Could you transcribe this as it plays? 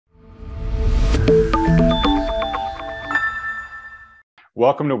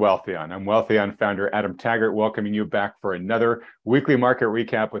Welcome to Wealthion. I'm Wealthion founder Adam Taggart, welcoming you back for another weekly market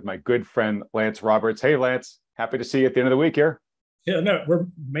recap with my good friend Lance Roberts. Hey, Lance, happy to see you at the end of the week here. Yeah, no, we're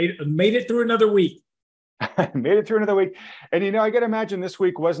made it through another week. Made it through another week. And, I got to imagine this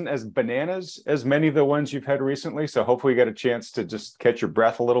week wasn't as bananas as many of the ones you've had recently. So hopefully you got a chance to just catch your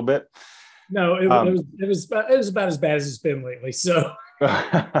breath a little bit. No, it was about as bad as it's been lately. So,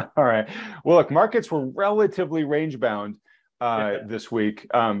 all right. Well, look, markets were relatively range bound this week.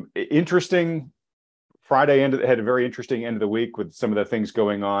 Interesting Friday had a very interesting end of the week with some of the things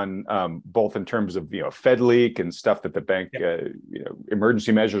going on, both in terms of Fed leak and stuff that the bank,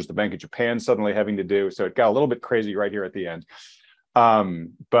 emergency measures the Bank of Japan suddenly having to do. So it got a little bit crazy right here at the end.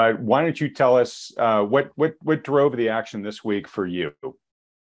 But why don't you tell us what drove the action this week for you?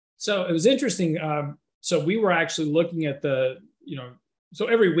 So it was interesting. So we were actually looking at so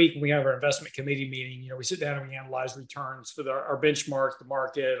every week when we have our investment committee meeting, we sit down and we analyze returns for our benchmarks, the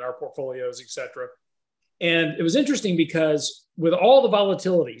market, our portfolios, et cetera. And it was interesting because with all the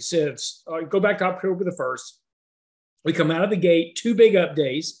volatility since, go back to October the 1st, we come out of the gate, two big up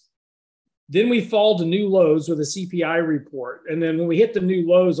days. Then we fall to new lows with a CPI report. And then when we hit the new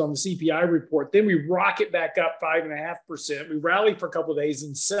lows on the CPI report, then we rocket back up 5.5%. We rally for a couple of days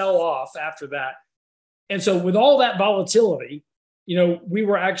and sell off after that. And so with all that volatility, we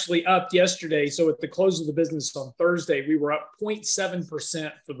were actually up yesterday. So at the close of the business on Thursday, we were up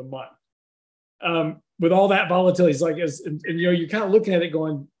 0.7% for the month. With all that volatility, it's like, you're kind of looking at it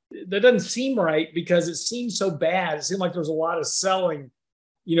going, that doesn't seem right because it seems so bad. It seemed like there's a lot of selling,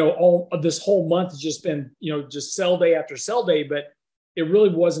 all of this whole month has just been, just sell day after sell day, but it really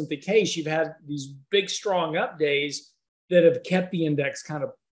wasn't the case. You've had these big, strong up days that have kept the index kind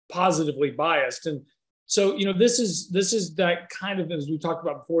of positively biased. And so, this is that kind of, as we talked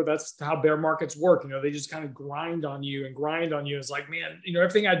about before, that's how bear markets work. They just kind of grind on you. It's like, man,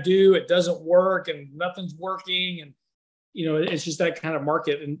 everything I do, it doesn't work and nothing's working. And, it's just that kind of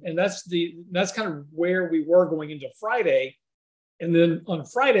market. And that's kind of where we were going into Friday. And then on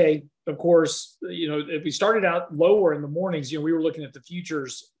Friday, of course, if we started out lower in the mornings, we were looking at the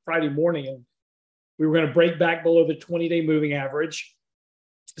futures Friday morning and we were going to break back below the 20-day moving average.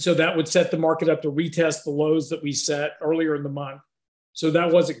 So that would set the market up to retest the lows that we set earlier in the month. So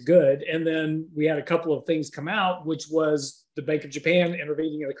that wasn't good. And then we had a couple of things come out, which was the Bank of Japan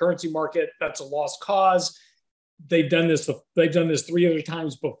intervening in the currency market. That's a lost cause. They've done this 3 other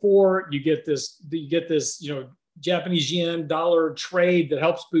times before. You get this, Japanese yen dollar trade that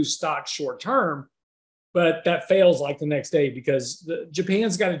helps boost stocks short term, but that fails like the next day because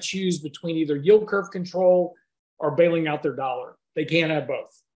Japan's got to choose between either yield curve control or bailing out their dollar. They can't have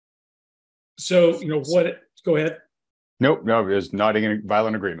both. So, go ahead. Nope, no, there's nodding in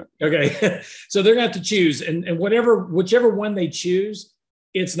violent agreement. Okay. So they're going to have to choose. And whichever one they choose,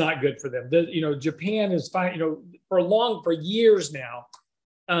 it's not good for them. Japan is fine, for years now,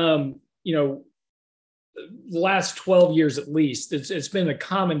 the last 12 years at least, it's been a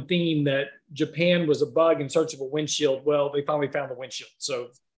common theme that Japan was a bug in search of a windshield. Well, they finally found the windshield. So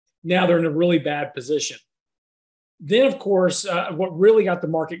now they're in a really bad position. Then, of course, what really got the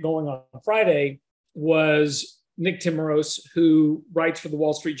market going on Friday was Nick Timiraos, who writes for the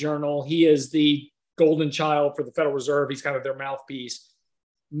Wall Street Journal. He is the golden child for the Federal Reserve. He's kind of their mouthpiece,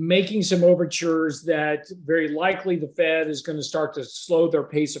 making some overtures that very likely the Fed is going to start to slow their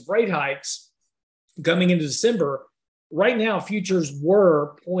pace of rate hikes coming into December. Right now, futures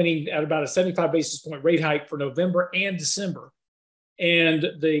were pointing at about a 75 basis point rate hike for November and December.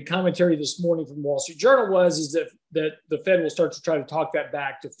 And the commentary this morning from the Wall Street Journal is that the Fed will start to try to talk that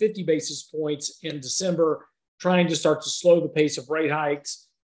back to 50 basis points in December, trying to start to slow the pace of rate hikes.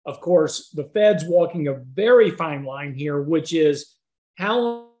 Of course, the Fed's walking a very fine line here, which is how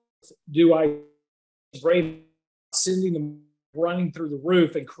long do I rate sending them running through the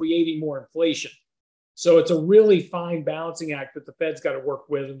roof and creating more inflation? So it's a really fine balancing act that the Fed's got to work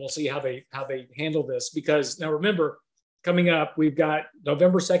with, and we'll see how they handle this. Because now remember, coming up, we've got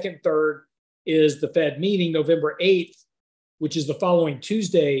November 2nd, 3rd is the Fed meeting. November 8th, which is the following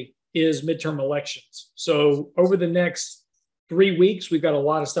Tuesday, is midterm elections. So over the next 3 weeks, we've got a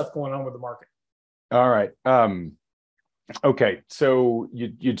lot of stuff going on with the market. All right. Okay. So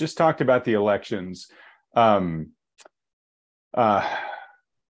you just talked about the elections.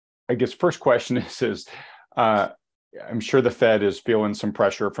 I guess first question is I'm sure the Fed is feeling some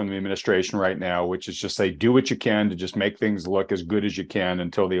pressure from the administration right now, which is just say, do what you can to just make things look as good as you can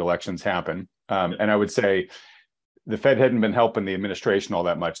until the elections happen. And I would say the Fed hadn't been helping the administration all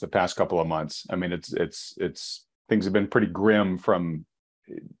that much the past couple of months. I mean, it's things have been pretty grim from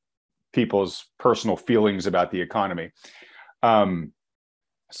people's personal feelings about the economy.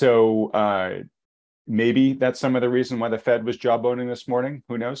 So maybe that's some of the reason why the Fed was jawboning this morning.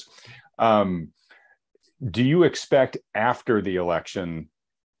 Who knows? Do you expect after the election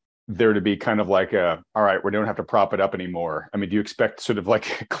there to be kind of like all right, we don't have to prop it up anymore? I mean, do you expect sort of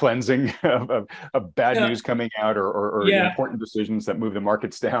like a cleansing of bad news coming out, or important decisions that move the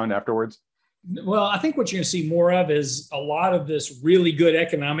markets down afterwards? Well, I think what you're going to see more of is a lot of this really good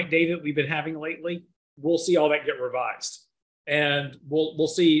economic data that we've been having lately. We'll see all that get revised. And we'll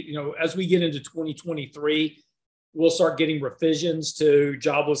see, as we get into 2023, we'll start getting revisions to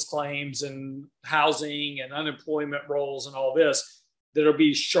jobless claims and housing and unemployment rolls and all this. That'll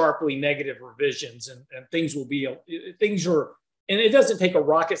be sharply negative revisions, and things are, and it doesn't take a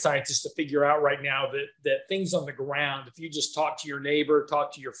rocket scientist to figure out right now that things on the ground, if you just talk to your neighbor,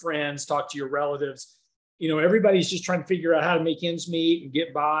 talk to your friends, talk to your relatives, everybody's just trying to figure out how to make ends meet and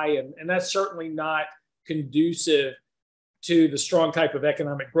get by. And that's certainly not conducive to the strong type of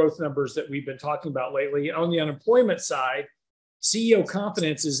economic growth numbers that we've been talking about lately. On the unemployment side, CEO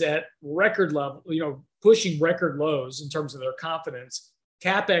confidence is at record level, pushing record lows in terms of their confidence.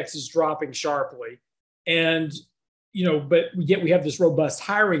 CapEx is dropping sharply. And, but yet we have this robust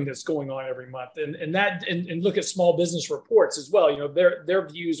hiring that's going on every month. And look at small business reports as well. Their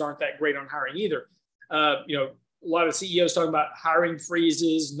views aren't that great on hiring either. A lot of CEOs talking about hiring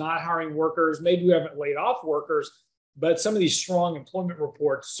freezes, not hiring workers. Maybe we haven't laid off workers, but some of these strong employment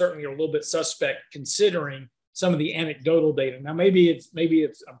reports certainly are a little bit suspect considering some of the anecdotal data. Now, maybe it's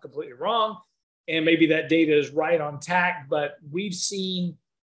I'm completely wrong, and maybe that data is right on tack, but we've seen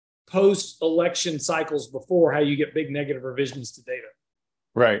post-election cycles before how you get big negative revisions to data.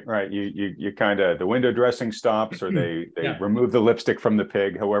 Right. You kind of, the window dressing stops, or they remove the lipstick from the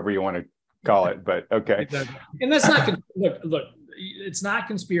pig, however you want to call it. But okay. Exactly. And that's not, look, it's not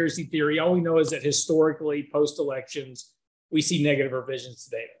conspiracy theory. All we know is that historically, post-elections, we see negative revisions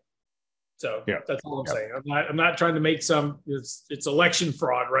to data. So that's all I'm saying. I'm not trying to make it's election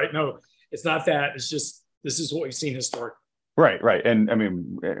fraud, right? No, it's not that. It's just, this is what we've seen historically. Right. And I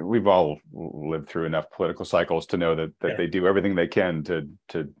mean, we've all lived through enough political cycles to know that they do everything they can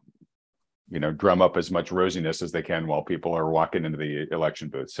to drum up as much rosiness as they can while people are walking into the election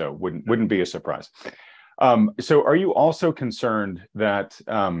booth. So wouldn't be a surprise. So are you also concerned that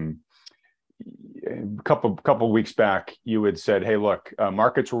a couple weeks back, you had said, hey, look,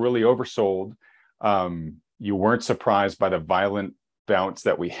 markets were really oversold. You weren't surprised by the violent bounce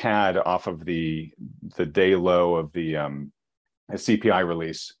that we had off of the day low of the CPI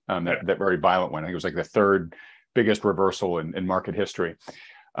release, that very violent one. I think it was like the third biggest reversal in market history.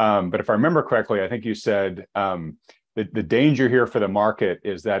 But if I remember correctly, I think you said the danger here for the market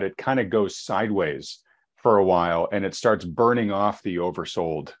is that it kind of goes sideways for a while and it starts burning off the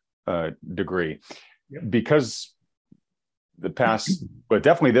oversold degree, because the past, but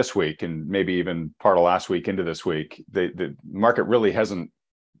definitely this week and maybe even part of last week into this week, the market really hasn't,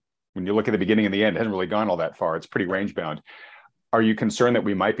 when you look at the beginning and the end, it hasn't really gone all that far. It's pretty range bound. Are you concerned that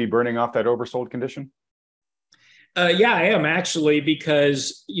we might be burning off that oversold condition? Yeah, I am actually,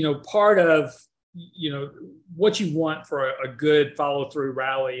 because, part of, what you want for a good follow through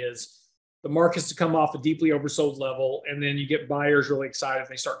rally is the markets to come off a deeply oversold level, and then you get buyers really excited and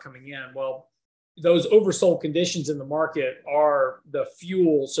they start coming in. Well, those oversold conditions in the market are the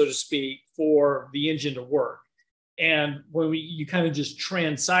fuel, so to speak, for the engine to work. And when you kind of just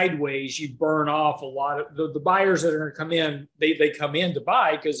trend sideways, you burn off a lot of the buyers that are going to come in. They come in to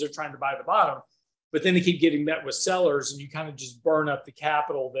buy because they're trying to buy the bottom, but then they keep getting met with sellers, and you kind of just burn up the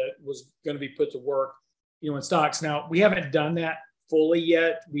capital that was going to be put to work, in stocks. Now, we haven't done that fully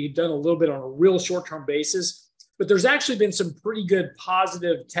yet. We've done a little bit on a real short-term basis, but there's actually been some pretty good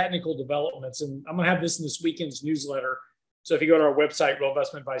positive technical developments. And I'm going to have this in this weekend's newsletter. So if you go to our website,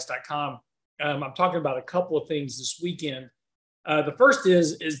 realinvestmentadvice.com, I'm talking about a couple of things this weekend. The first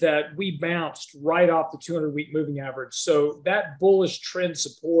is that we bounced right off the 200-week moving average. So that bullish trend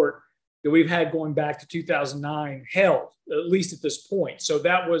support that we've had going back to 2009 held, at least at this point. So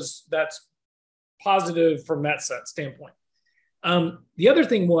that's positive from that standpoint. The other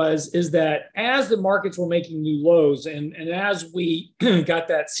thing is that as the markets were making new lows, and as we got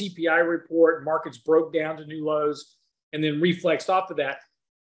that CPI report, markets broke down to new lows and then reflexed off of that.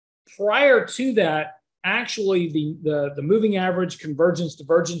 Prior to that, actually the moving average convergence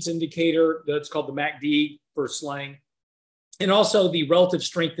divergence indicator, that's called the MACD for slang, and also the relative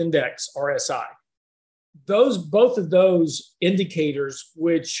strength index, RSI. Both of those indicators,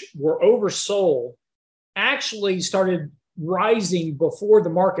 which were oversold, actually started rising before the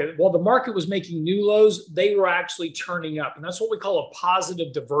market. While the market was making new lows, they were actually turning up. And that's what we call a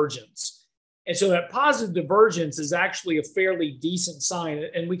positive divergence. And so that positive divergence is actually a fairly decent sign.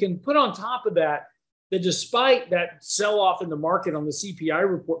 And we can put on top of that despite that sell-off in the market on the CPI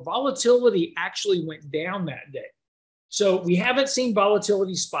report, volatility actually went down that day. So we haven't seen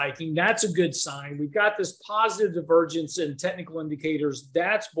volatility spiking. That's a good sign. We've got this positive divergence in technical indicators.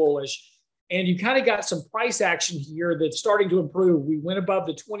 That's bullish. And you kind of got some price action here that's starting to improve. We went above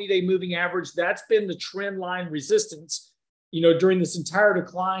the 20-day moving average. That's been the trend line resistance, during this entire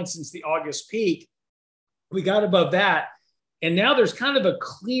decline since the August peak. We got above that. And now there's kind of a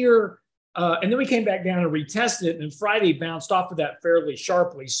clear, and then we came back down and retested it. And Friday bounced off of that fairly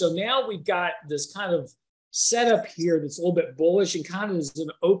sharply. So now we've got this kind of setup here that's a little bit bullish and kind of is an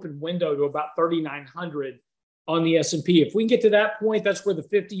open window to about 3,900 on the S&P. If we can get to that point, that's where the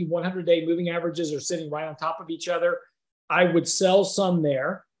 50, 100-day moving averages are sitting right on top of each other. I would sell some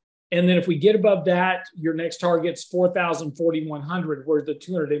there. And then if we get above that, your next target's 4,000, 4,100, where the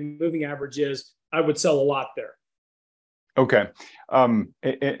 200-day moving average is. I would sell a lot there. Okay.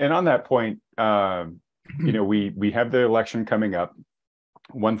 And on that point, we have the election coming up.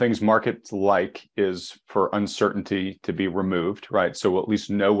 One thing's markets like is for uncertainty to be removed, right? So we'll at least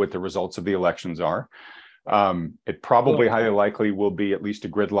know what the results of the elections are. It probably highly likely will be at least a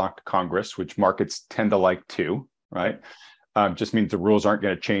gridlocked Congress, which markets tend to like too, right? Just means the rules aren't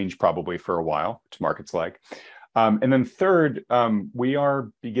going to change probably for a while, which markets like. And then third, we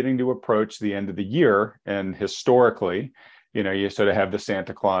are beginning to approach the end of the year. And historically, you sort of have the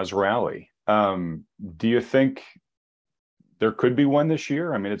Santa Claus rally. Do you think there could be one this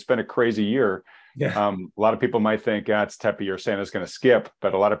year? I mean, it's been a crazy year. Yeah. A lot of people might think, it's type of year Santa's going to skip,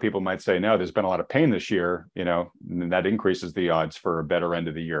 but a lot of people might say, no, there's been a lot of pain this year, and that increases the odds for a better end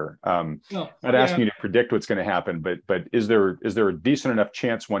of the year. Not asking you to predict what's going to happen, but is there a decent enough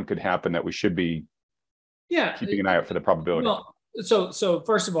chance one could happen that we should be keeping an eye out for the probability? Well, so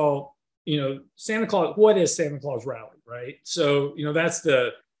first of all, Santa Claus, what is Santa Claus rally, right? So,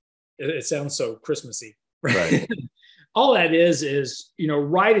 it sounds so Christmassy, right? All that is,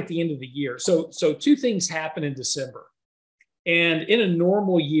 right at the end of the year. So two things happen in December. And in a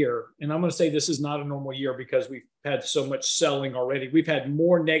normal year, and I'm going to say this is not a normal year because we've had so much selling already. We've had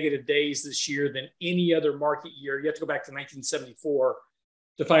more negative days this year than any other market year. You have to go back to 1974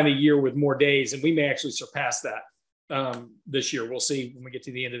 to find a year with more days. And we may actually surpass that this year. We'll see when we get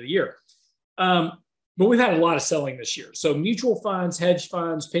to the end of the year. But we've had a lot of selling this year. So mutual funds, hedge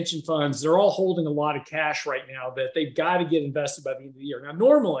funds, pension funds, they're all holding a lot of cash right now that they've got to get invested by the end of the year. Now,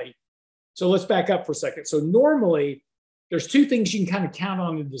 normally, so let's back up for a second. So normally, there's two things you can kind of count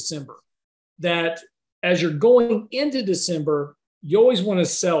on in December. That as you're going into December, you always want to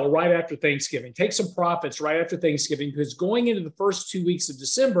sell right after Thanksgiving. Take some profits right after Thanksgiving, because going into the first 2 weeks of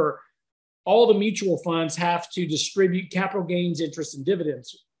December, all the mutual funds have to distribute capital gains, interest, and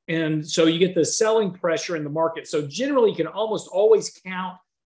dividends. And so you get the selling pressure in the market. So generally, you can almost always count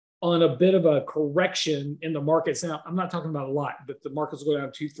on a bit of a correction in the markets. Now, I'm not talking about a lot, but the markets will go down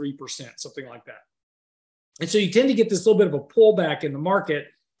 2-3%, something like that. And so you tend to get this little bit of a pullback in the market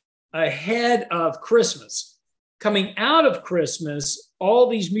ahead of Christmas. Coming out of Christmas, all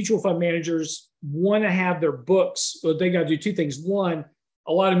these mutual fund managers want to have their books. Well, they got to do two things. One,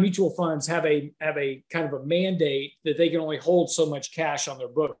 a lot of mutual funds have a kind of a mandate that they can only hold so much cash on their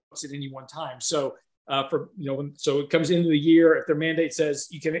books at any one time. So so it comes into the year, if their mandate says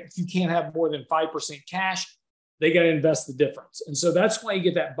you can't have more than 5% cash, they got to invest the difference. And so that's why you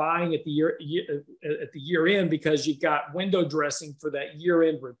get that buying at the year end, because you've got window dressing for that year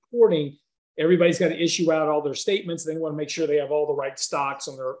end reporting. Everybody's got to issue out all their statements. They want to make sure they have all the right stocks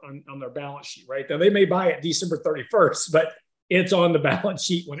on their balance sheet, right? Now they may buy it December 31st, but it's on the balance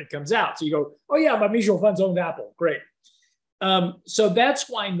sheet when it comes out. So you go, oh yeah, my mutual funds owned Apple. Great. So that's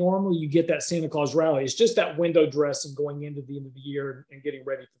why normally you get that Santa Claus rally. It's just that window dressing going into the end of the year and getting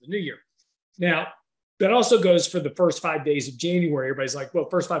ready for the new year. Now, that also goes for the first 5 days of January. Everybody's like, well,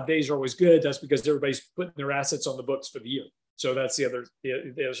 first 5 days are always good. That's because everybody's putting their assets on the books for the year. So that's the other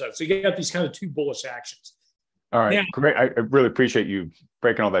side. So you got these kind of two bullish actions. All right, now, great. I really appreciate you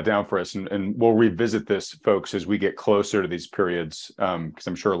breaking all that down for us. And we'll revisit this, folks, as we get closer to these periods, because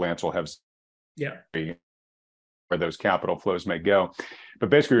I'm sure Lance will have where those capital flows may go. But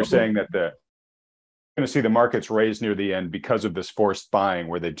basically, you're saying that we're going to see the markets raise near the end because of this forced buying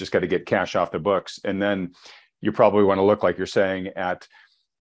where they've just got to get cash off the books. And then you probably want to look, like you're saying, at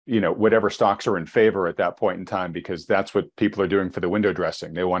whatever stocks are in favor at that point in time, because that's what people are doing for the window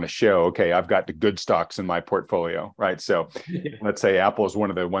dressing. They want to show, okay, I've got the good stocks in my portfolio, right? So let's say Apple is one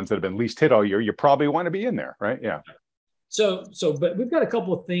of the ones that have been least hit all year. You probably want to be in there, right? Yeah. But we've got a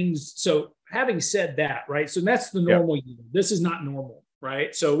couple of things. So having said that, right? So that's the normal year. This is not normal,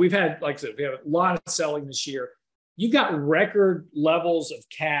 right? So we've had, like I said, we have a lot of selling this year. You've got record levels of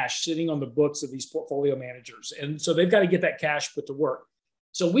cash sitting on the books of these portfolio managers. And so they've got to get that cash put to work.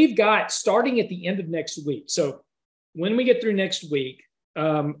 So we've got, starting at the end of next week. So when we get through next week,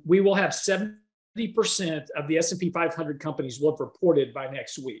 we will have 70% of the S&P 500 companies will have reported by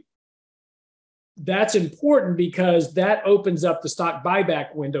next week. That's important because that opens up the stock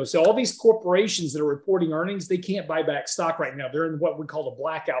buyback window. So all these corporations that are reporting earnings, they can't buy back stock right now. They're in what we call the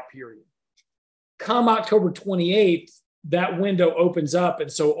blackout period. Come October 28th, that window opens up.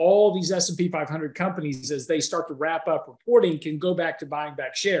 And so all these S&P 500 companies, as they start to wrap up reporting, can go back to buying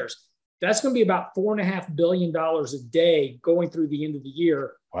back shares. That's going to be about $4.5 billion a day going through the end of the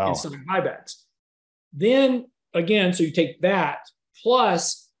year in stock buybacks. Then again, so you take that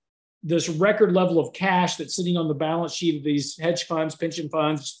plus this record level of cash that's sitting on the balance sheet of these hedge funds, pension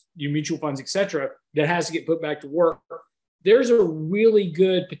funds, your mutual funds, et cetera, that has to get put back to work. There's a really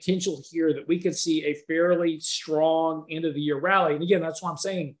good potential here that we could see a fairly strong end of the year rally. And again, that's why I'm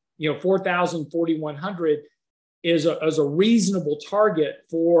saying, 4,000, 4,100 is a reasonable target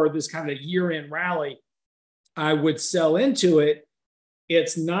for this kind of year-end rally. I would sell into it.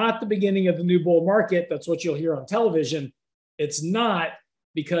 It's not the beginning of the new bull market. That's what you'll hear on television. It's not,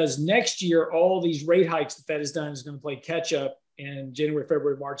 because next year, all these rate hikes the Fed has done is going to play catch up in January,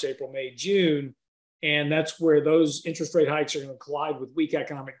 February, March, April, May, June. And that's where those interest rate hikes are going to collide with weak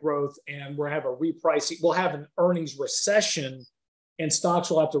economic growth. And we'll have a repricing. We'll have an earnings recession, and stocks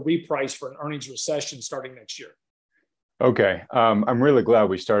will have to reprice for an earnings recession starting next year. Okay. I'm really glad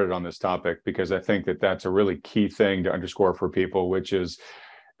we started on this topic, because I think that that's a really key thing to underscore for people, which is,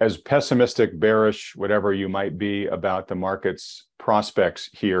 as pessimistic, bearish, whatever you might be about the market's prospects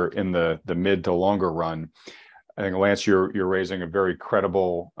here in the mid to longer run, I think, Lance, you're raising a very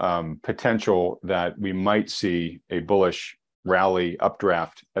credible potential that we might see a bullish rally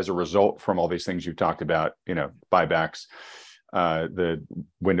updraft as a result from all these things you've talked about, buybacks, the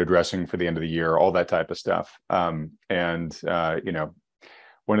window dressing for the end of the year, all that type of stuff. One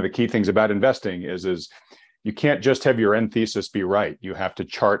of the key things about investing is you can't just have your end thesis be right. You have to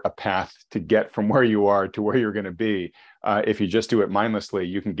chart a path to get from where you are to where you're going to be. If you just do it mindlessly,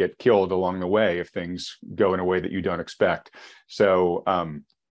 you can get killed along the way if things go in a way that you don't expect. So,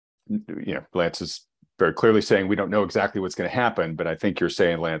 Lance is very clearly saying we don't know exactly what's going to happen, but I think you're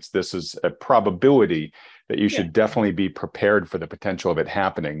saying, Lance, this is a probability that you should definitely be prepared for the potential of it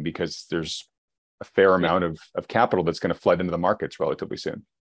happening, because there's a fair amount of capital that's going to flood into the markets relatively soon.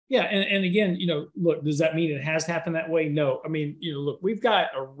 Yeah. And again, look, does that mean it has to happen that way? No. I mean, look, we've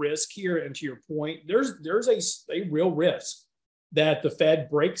got a risk here. And to your point, there's a real risk that the Fed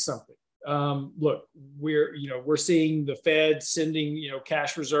breaks something. Look, we're seeing the Fed sending,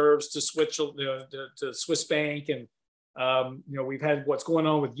 cash reserves to to Swiss Bank. And, we've had what's going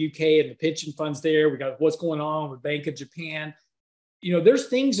on with UK and the pension funds there. We got what's going on with Bank of Japan. There's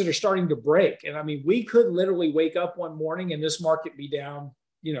things that are starting to break. And I mean, we could literally wake up one morning and this market be down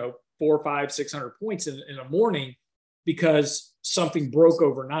 400, 500, 600 points in a morning because something broke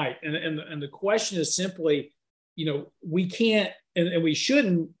overnight. And the question is simply, we can't and we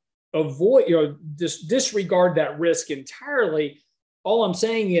shouldn't avoid, disregard that risk entirely. All I'm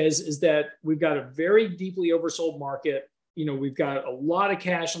saying is that we've got a very deeply oversold market. We've got a lot of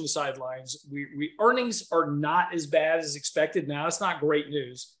cash on the sidelines. Earnings are not as bad as expected. Now, it's not great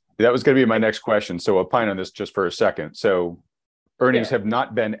news. That was going to be my next question. So I'll opine on this just for a second. So earnings have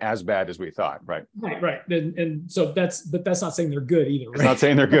not been as bad as we thought, right? Right. And so that's not saying they're good either. Right? It's not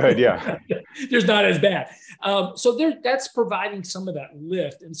saying they're good. Yeah. There's not as bad. So that's providing some of that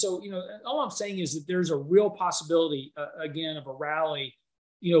lift. And so, all I'm saying is that there's a real possibility, again, of a rally,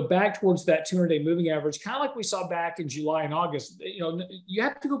 back towards that 200-day moving average, kind of like we saw back in July and August. You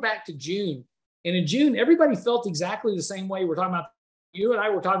have to go back to June. And in June, everybody felt exactly the same way. We're talking about, you and I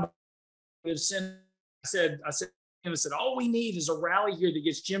were talking about this. And I said, all we need is a rally here that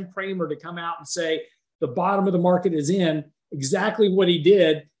gets Jim Cramer to come out and say the bottom of the market is in, exactly what he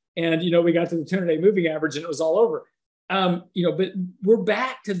did. And, we got to the 200-day moving average and it was all over. But we're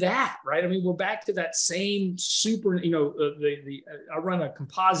back to that, right? I mean, we're back to that same super, I run a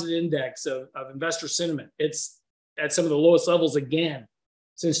composite index of investor sentiment. It's at some of the lowest levels again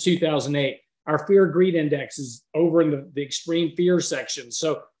since 2008. Our fear greed index is over in the extreme fear section.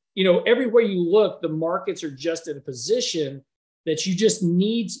 So, everywhere you look, the markets are just in a position that you just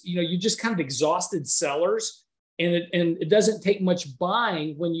need, you just kind of exhausted sellers. And it doesn't take much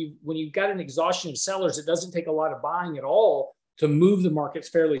buying when you've got an exhaustion of sellers. It doesn't take a lot of buying at all to move the markets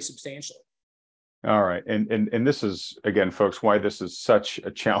fairly substantially. All right. And this is, again, folks, why this is such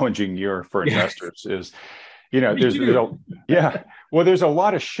a challenging year for Yeah. investors is, you know, Me too. yeah, well, there's a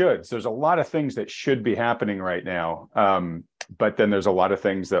lot of shoulds. There's a lot of things that should be happening right now. But then there's a lot of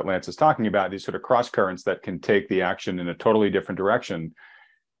things that Lance is talking about, these sort of cross currents that can take the action in a totally different direction,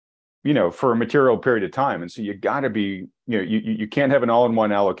 you know, for a material period of time. And so you got to be, you know, you can't have an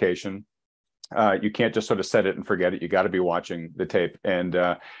all-in-one allocation. You can't just sort of set it and forget it. You got to be watching the tape, and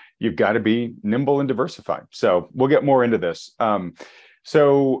you've got to be nimble and diversified. So we'll get more into this.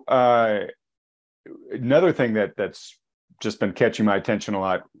 Another thing that's just been catching my attention a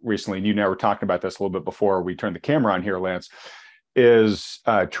lot recently, and you and I were talking about this a little bit before we turned the camera on here, Lance, is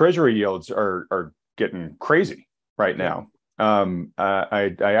Treasury yields are getting crazy right now.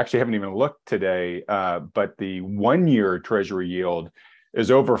 I actually haven't even looked today, but the 1-year Treasury yield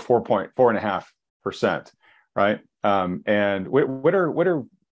is over 4.5%, right? And what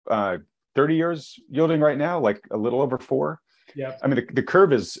are 30 years yielding right now? Like a little over 4. Yeah. I mean, the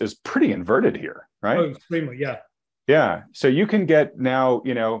curve is pretty inverted here, right? Oh, extremely. Yeah. Yeah. So you can get now,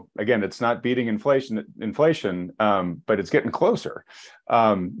 you know, again, it's not beating inflation, but it's getting closer.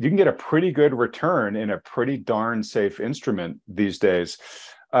 You can get a pretty good return in a pretty darn safe instrument these days.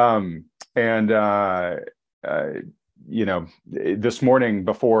 You know, this morning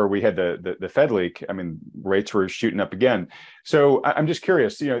before we had the Fed leak, I mean, rates were shooting up again. So I'm just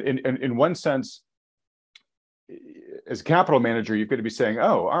curious, you know, in one sense, as a capital manager, you've got to be saying,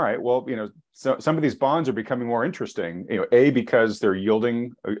 oh, all right, well, you know, so some of these bonds are becoming more interesting, you know, A, because they're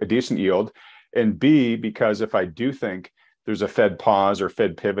yielding a decent yield, and B, because if I do think there's a Fed pause or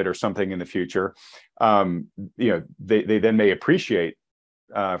Fed pivot or something in the future, you know, they then may appreciate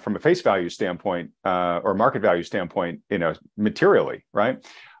from a face value standpoint or market value standpoint, you know, materially, right?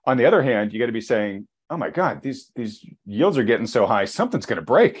 On the other hand, you got to be saying, oh my God, these yields are getting so high, something's going to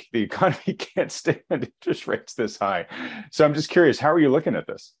break. The economy can't stand interest rates this high. So I'm just curious, how are you looking at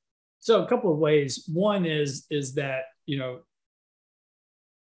this? So a couple of ways. One is that,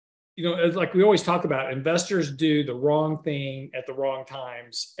 like we always talk about, investors do the wrong thing at the wrong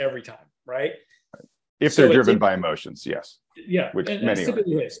times every time, right? If they're driven by emotions, yes. Yeah, which and many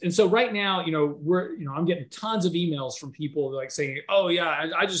typically is. And so right now, I'm getting tons of emails from people like saying, "Oh yeah,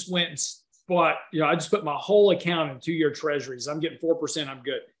 I just went and bought, I just put my whole account in 2-year treasuries. I'm getting 4%. I'm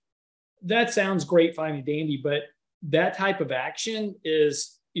good." That sounds great, fine and dandy, but that type of action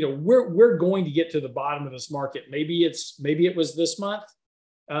is, we're going to get to the bottom of this market. Maybe it was this month.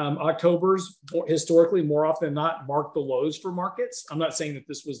 October's historically more often than not marked the lows for markets. I'm not saying that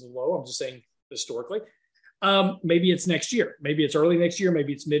this was the low. I'm just saying historically. Maybe it's next year. Maybe it's early next year.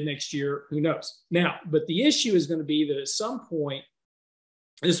 Maybe it's mid next year. Who knows? Now, but the issue is going to be that at some point,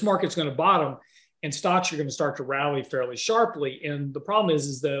 this market's going to bottom and stocks are going to start to rally fairly sharply. And the problem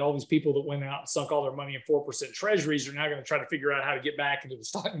is that all these people that went out and sunk all their money in 4% treasuries are now going to try to figure out how to get back into the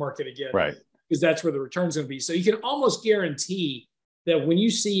stock market again. Right. Because that's where the return's going to be. So you can almost guarantee that when you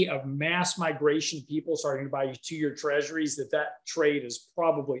see a mass migration of people starting to buy 2-year treasuries, that trade is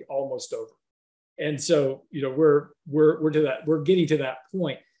probably almost over. And so, we're getting to that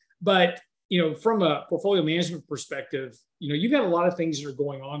point. But, from a portfolio management perspective, you've got a lot of things that are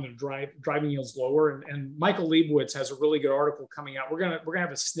going on that are driving yields lower. And Michael Leibowitz has a really good article coming out. We're gonna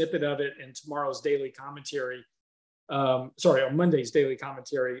have a snippet of it in tomorrow's daily commentary. On Monday's daily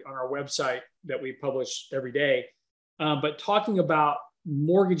commentary on our website that we publish every day. But talking about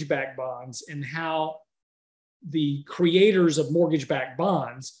mortgage-backed bonds and how the creators of mortgage-backed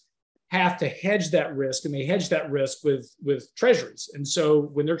bonds have to hedge that risk, and they hedge that risk with treasuries. And so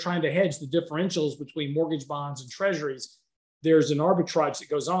when they're trying to hedge the differentials between mortgage bonds and treasuries, there's an arbitrage that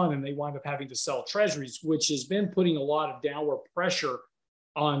goes on, and they wind up having to sell treasuries, which has been putting a lot of downward pressure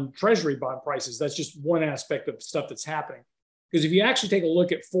on treasury bond prices. That's just one aspect of stuff that's happening. Because if you actually take a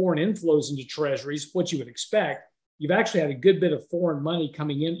look at foreign inflows into treasuries, what you would expect, you've actually had a good bit of foreign money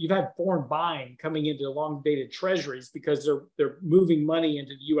coming in. You've had foreign buying coming into long-dated treasuries because they're moving money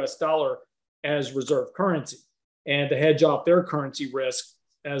into the U.S. dollar as reserve currency, and to hedge off their currency risk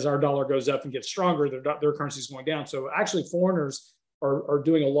as our dollar goes up and gets stronger, their currency is going down. So actually, foreigners are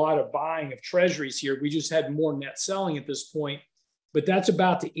doing a lot of buying of treasuries here. We just had more net selling at this point, but that's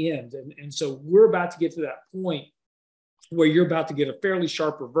about to end, and so we're about to get to that point where you're about to get a fairly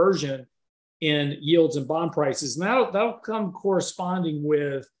sharp reversion in yields and bond prices. And that'll come corresponding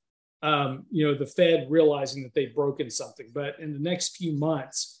with, the Fed realizing that they've broken something. But in the next few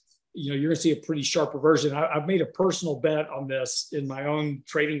months, you're going to see a pretty sharp reversion. I've made a personal bet on this in my own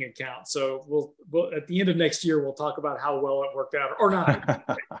trading account. So we'll at the end of next year, we'll talk about how well it worked out or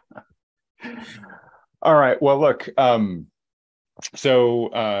not. All right. Well, look,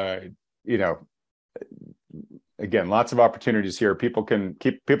 again, lots of opportunities here. People can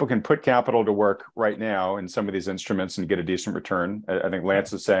put capital to work right now in some of these instruments and get a decent return. I think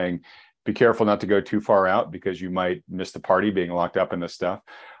Lance is saying, be careful not to go too far out because you might miss the party being locked up in this stuff.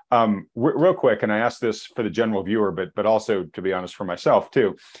 Real quick, and I asked this for the general viewer, but also, to be honest, for myself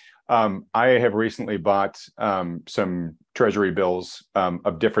too. I have recently bought some treasury bills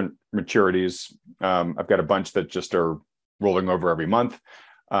of different maturities. I've got a bunch that just are rolling over every month.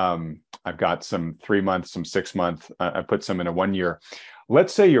 I've got some 3 months, some 6 month. I put some in a 1 year.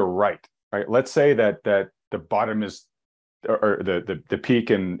 Let's say you're right? Let's say that the bottom is, or the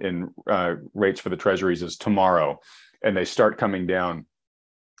peak in rates for the treasuries is tomorrow, and they start coming down.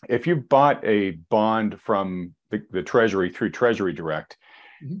 If you bought a bond from the Treasury through Treasury Direct,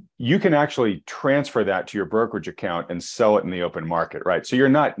 you can actually transfer that to your brokerage account and sell it in the open market, right? So you're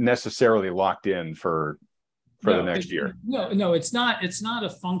not necessarily locked in for the next year. No, it's not. It's not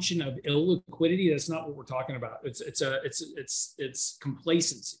a function of illiquidity. That's not what we're talking about. It's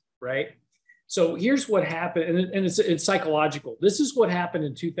complacency, right? So here's what happened, and it's psychological. This is what happened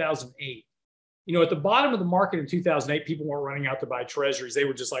in 2008. At the bottom of the market in 2008, people weren't running out to buy treasuries. They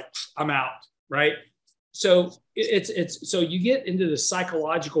were just like, I'm out, right? So so you get into the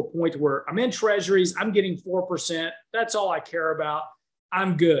psychological point where I'm in treasuries, I'm getting 4%. That's all I care about.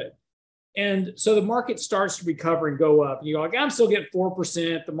 I'm good. And so the market starts to recover and go up. And you're like, I'm still getting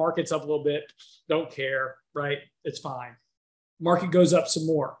 4%. The market's up a little bit. Don't care, right? It's fine. Market goes up some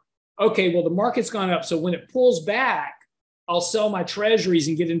more. Okay, well, the market's gone up. So when it pulls back, I'll sell my treasuries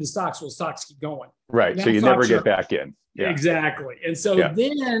and get into stocks. Well, stocks keep going. Right. So you never get back in. Yeah. Exactly. And so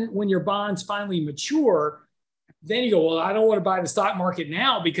then when your bonds finally mature, then you go, well, I don't want to buy the stock market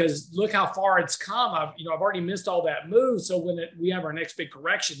now because look how far it's come. I've already missed all that move. So when we have our next big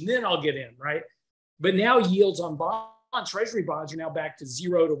correction, then I'll get in, right? But now yields on treasury bonds are now back to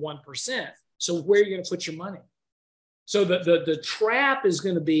 0 to 1%. So where are you going to put your money? So the trap is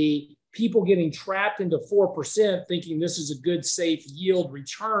going to be people getting trapped into 4%, thinking this is a good, safe yield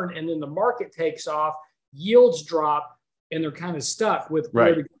return. And then the market takes off, yields drop, and they're kind of stuck with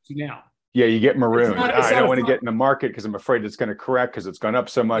where to go to now. Yeah, you get marooned. I don't want to get in the market because I'm afraid it's going to correct because it's gone up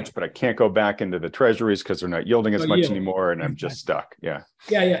so much, but I can't go back into the treasuries because they're not yielding as much anymore, and I'm just stuck. Yeah.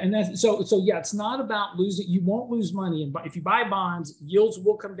 And that's so it's not about losing. You won't lose money, and if you buy bonds, yields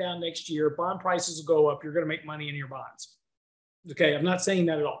will come down next year. Bond prices will go up. You're going to make money in your bonds. Okay, I'm not saying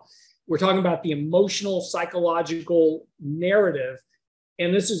that at all. We're talking about the emotional, psychological narrative.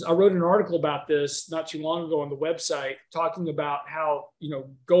 And I wrote an article about this not too long ago on the website, talking about how,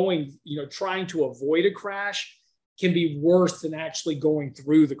 trying to avoid a crash can be worse than actually going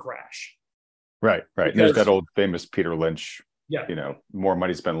through the crash. Right. Because, there's that old famous Peter Lynch, more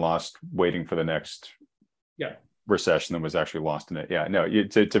money's been lost waiting for the next recession than was actually lost in it. Yeah, no,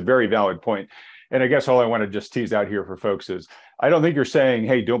 it's a very valid point. And I guess all I want to just tease out here for folks is I don't think you're saying,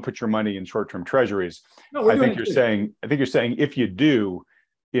 hey, don't put your money in short-term treasuries. No, I think you're saying if you do,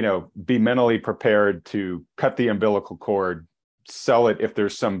 be mentally prepared to cut the umbilical cord, sell it if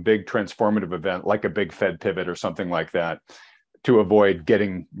there's some big transformative event like a big Fed pivot or something like that, to avoid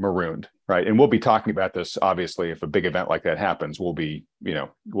getting marooned, right? And we'll be talking about this, obviously, if a big event like that happens. We'll be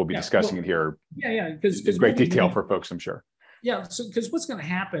discussing it here. Because in great detail for folks, I'm sure. Yeah, so because what's going to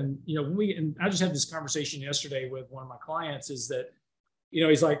happen, and I just had this conversation yesterday with one of my clients, is that,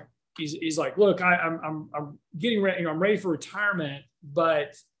 he's like, look, I'm getting ready, I'm ready for retirement,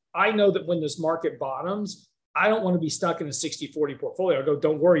 but I know that when this market bottoms, I don't want to be stuck in a 60-40 portfolio. I go,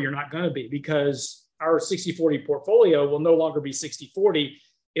 don't worry, you're not going to be, because our 60-40 portfolio will no longer be 60-40.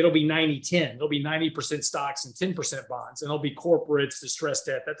 It'll be 90-10. It'll be 90% stocks and 10% bonds, and it'll be corporates, distressed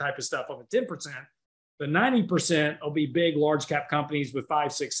debt, that type of stuff on the 10%. The 90% will be big, large cap companies with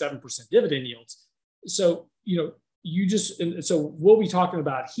 5, 6, 7% dividend yields. So, so what we're talking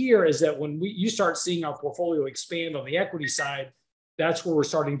about here is that when you start seeing our portfolio expand on the equity side, that's where we're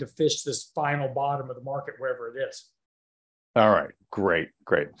starting to fish this final bottom of the market, wherever it is. All right, great.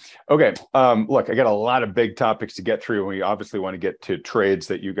 Okay, look, I got a lot of big topics to get through, and we obviously want to get to trades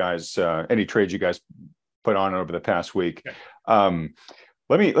that you guys, any trades you guys put on over the past week. Okay.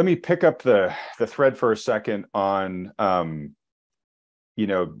 Let me pick up the thread for a second on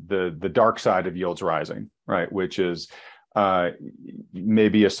the dark side of yields rising, right? Which is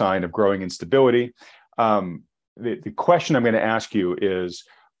maybe a sign of growing instability. The question I'm going to ask you is,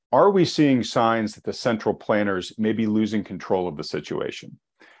 are we seeing signs that the central planners may be losing control of the situation?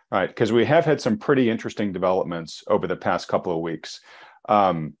 Right, because we have had some pretty interesting developments over the past couple of weeks.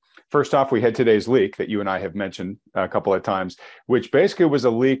 First off, we had today's leak that you and I have mentioned a couple of times, which basically was a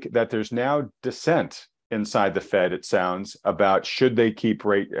leak that there's now dissent inside the Fed, it sounds, about should they keep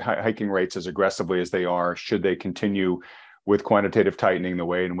hiking rates as aggressively as they are? Should they continue with quantitative tightening the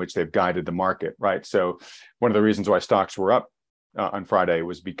way in which they've guided the market, right? So one of the reasons why stocks were up on Friday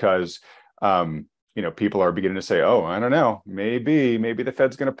was because people are beginning to say, oh, I don't know, maybe the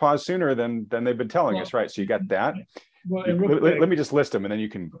Fed's going to pause sooner than they've been telling us, right? So you got that. Well, let me just list them, and then you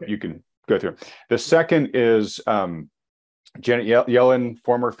can go through. The second is Janet Yellen,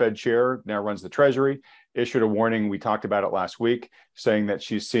 former Fed chair, now runs the Treasury, issued a warning. We talked about it last week, saying that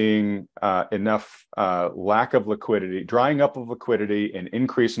she's seeing enough lack of liquidity, drying up of liquidity, and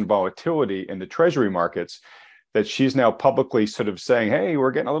increase in volatility in the Treasury markets, that she's now publicly sort of saying, hey,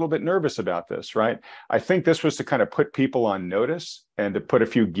 we're getting a little bit nervous about this, right? I think this was to kind of put people on notice and to put a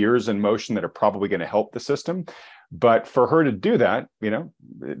few gears in motion that are probably going to help the system. But for her to do that,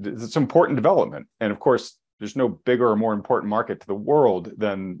 it's an important development. And of course, there's no bigger or more important market to the world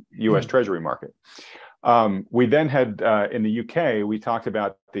than U.S. Treasury market. We then had in the UK, we talked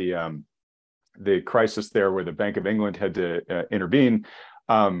about the crisis there where the Bank of England had to intervene.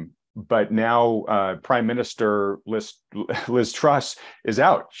 But now Prime Minister Liz Truss is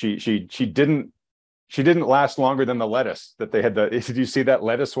out. She didn't last longer than the lettuce that they had. Did you see that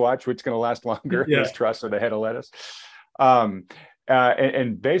lettuce watch? Which is going to last longer, Liz Truss or the head of lettuce?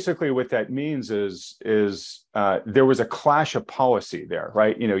 And basically what that means is there was a clash of policy there,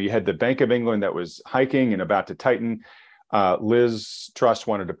 right? You had the Bank of England that was hiking and about to tighten. Liz Truss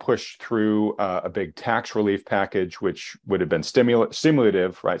wanted to push through a big tax relief package, which would have been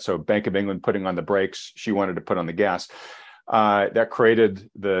stimulative, right? So Bank of England putting on the brakes, she wanted to put on the gas. That created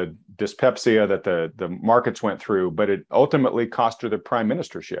the dyspepsia that the markets went through, but it ultimately cost her the prime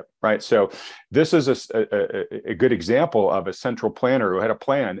ministership, right? So this is a good example of a central planner who had a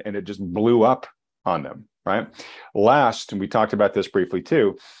plan and it just blew up on them, right? Last, and we talked about this briefly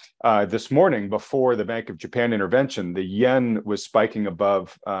too, this morning before the Bank of Japan intervention, the yen was spiking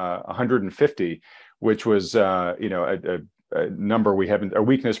above 150, which was a number a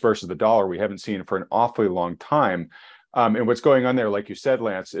weakness versus the dollar we haven't seen for an awfully long time. And what's going on there, like you said,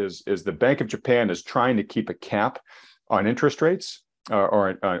 Lance, is the Bank of Japan is trying to keep a cap on interest rates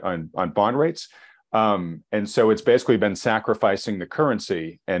or on bond rates. And so it's basically been sacrificing the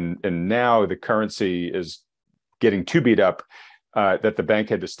currency. And now the currency is getting too beat up that the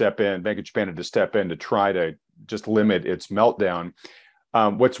Bank of Japan had to step in to try to just limit its meltdown.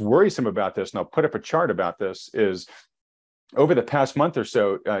 What's worrisome about this, and I'll put up a chart about this, is over the past month or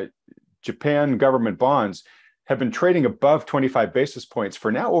so, Japan government bonds have been trading above 25 basis points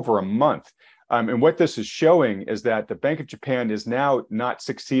for now over a month. And what this is showing is that the Bank of Japan is now not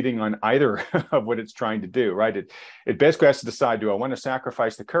succeeding on either of what it's trying to do, right? It basically has to decide, do I want to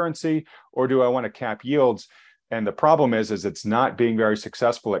sacrifice the currency or do I want to cap yields? And the problem is it's not being very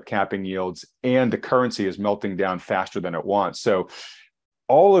successful at capping yields, and the currency is melting down faster than it wants. So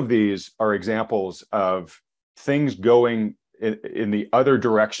all of these are examples of things going in the other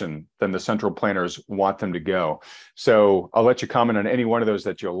direction than the central planners want them to go. So I'll let you comment on any one of those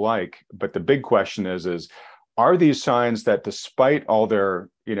that you'll like. But the big question is are these signs that despite all their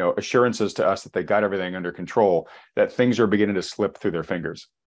assurances to us that they got everything under control, that things are beginning to slip through their fingers?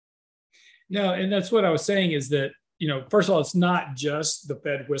 No, and that's what I was saying is that, first of all, it's not just the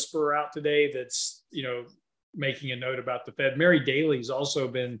Fed whisperer out today that's, making a note about the Fed. Mary Daly's also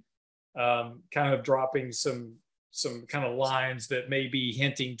been kind of dropping some kind of lines that may be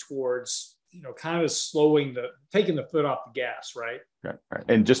hinting towards, kind of taking the foot off the gas, right? Right.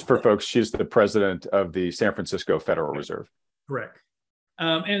 And just for folks, she's the president of the San Francisco Federal Reserve. Correct.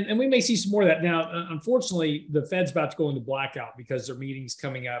 And we may see some more of that. Now, unfortunately, the Fed's about to go into blackout because their meeting's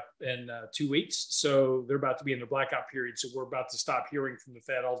coming up in 2 weeks. So they're about to be in the blackout period. So we're about to stop hearing from the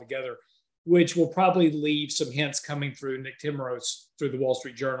Fed altogether, which will probably leave some hints coming through Nick Timrose through the Wall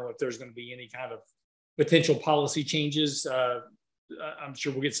Street Journal if there's going to be any kind of potential policy changes. I'm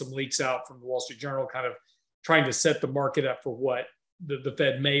sure we'll get some leaks out from the Wall Street Journal kind of trying to set the market up for what the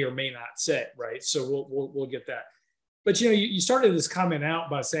Fed may or may not say, right? So we'll get that. But, you started this comment out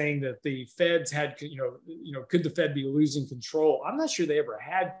by saying that the Feds had, could the Fed be losing control? I'm not sure they ever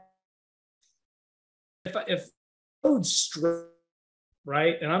had. If road's straight,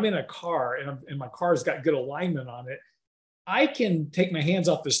 right, and I'm in a car and my car's got good alignment on it, I can take my hands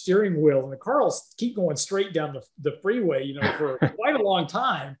off the steering wheel and the car will keep going straight down the freeway, for quite a long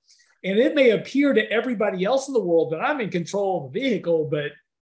time. And it may appear to everybody else in the world that I'm in control of the vehicle, but,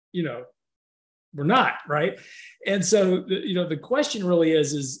 we're not, right? And so, the question really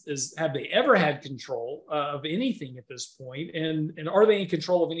is have they ever had control of anything at this point? And are they in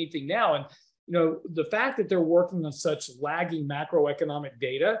control of anything now? And, the fact that they're working on such lagging macroeconomic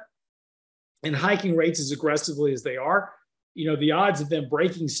data and hiking rates as aggressively as they are, the odds of them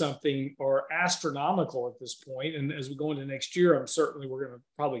breaking something are astronomical at this point. And as we go into next year, we're going to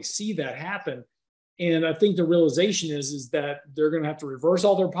probably see that happen. And I think the realization is that they're going to have to reverse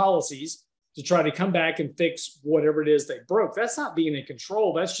all their policies to try to come back and fix whatever it is they broke. That's not being in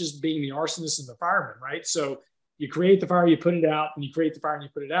control. That's just being the arsonist and the fireman, right? So you create the fire, you put it out, and you create the fire and you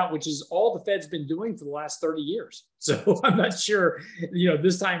put it out, which is all the Fed's been doing for the last 30 years. So I'm not sure,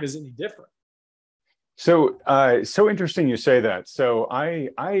 this time is any different. So, so interesting you say that. So I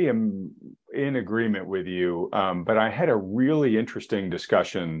am in agreement with you, but I had a really interesting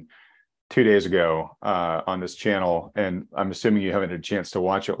discussion 2 days ago on this channel, and I'm assuming you haven't had a chance to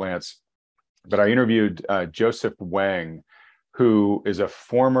watch it, Lance, but I interviewed Joseph Wang, who is a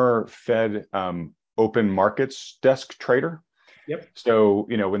former Fed open markets desk trader. Yep. So,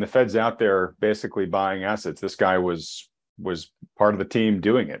 when the Fed's out there basically buying assets, this guy was part of the team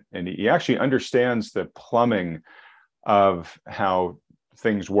doing it. And he actually understands the plumbing of how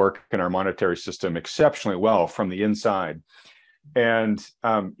things work in our monetary system exceptionally well from the inside. And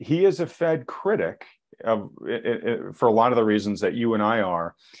he is a Fed critic for a lot of the reasons that you and I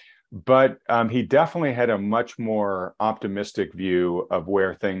are. But he definitely had a much more optimistic view of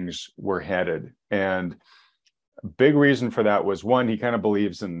where things were headed. And a big reason for that was, one, he kind of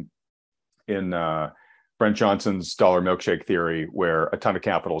believes in Brent Johnson's dollar milkshake theory, where a ton of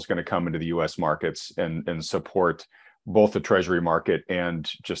capital is going to come into the U.S. markets and support both the treasury market and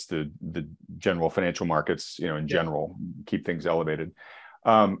just the general financial markets, in general, keep things elevated.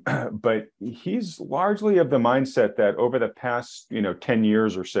 But he's largely of the mindset that over the past, 10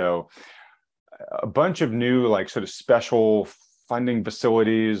 years or so, a bunch of new, sort of special funding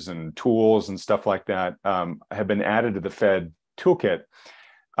facilities and tools and stuff like that have been added to the Fed toolkit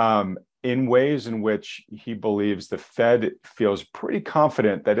in ways in which he believes the Fed feels pretty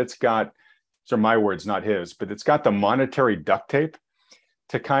confident that it's got, so my words, not his, but it's got the monetary duct tape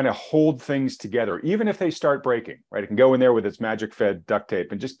to kind of hold things together, even if they start breaking, right? It can go in there with its magic Fed duct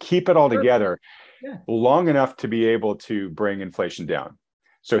tape and just keep it all together long enough to be able to bring inflation down.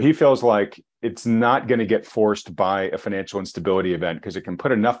 So he feels like it's not going to get forced by a financial instability event because it can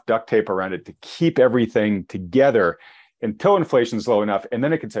put enough duct tape around it to keep everything together until inflation is low enough. And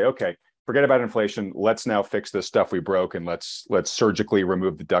then it can say, okay, forget about inflation. Let's now fix this stuff we broke, and let's surgically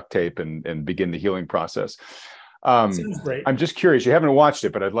remove the duct tape and begin the healing process. Sounds great. I'm just curious. You haven't watched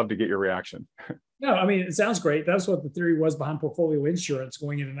it, but I'd love to get your reaction. No, I mean, it sounds great. That's what the theory was behind portfolio insurance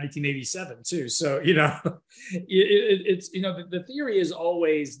going into 1987 too. So, it's, the theory is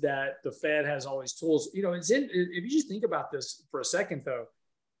always that the Fed has all these tools. If you just think about this for a second, though,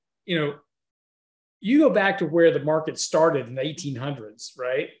 you go back to where the market started in the 1800s,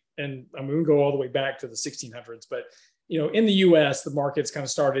 right? And I mean, we can go all the way back to the 1600s, but, in the US, the markets kind of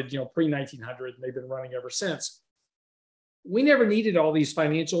started, pre-1900, and they've been running ever since. We never needed all these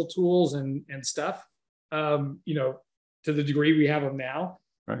financial tools and stuff, to the degree we have them now.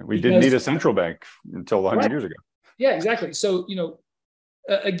 Right. We didn't need a central bank until 100 years ago. Yeah, exactly. So,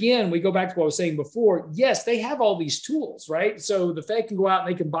 again, we go back to what I was saying before. Yes, they have all these tools, right? So the Fed can go out and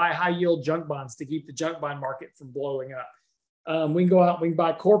they can buy high yield junk bonds to keep the junk bond market from blowing up. We can go out and we can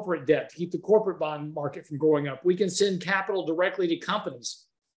buy corporate debt to keep the corporate bond market from growing up. We can send capital directly to companies.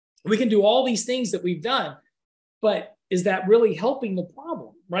 We can do all these things that we've done, but is that really helping the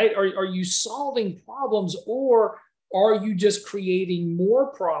problem, right? Are you solving problems, or are you just creating more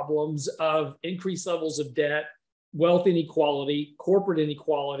problems of increased levels of debt, wealth inequality, corporate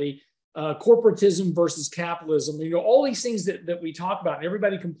inequality, corporatism versus capitalism? All these things that we talk about and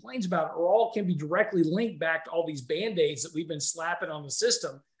everybody complains about are all can be directly linked back to all these Band-Aids that we've been slapping on the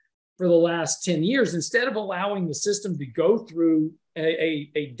system for the last 10 years, instead of allowing the system to go through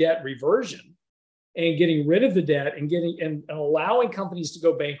a debt reversion and getting rid of the debt and allowing companies to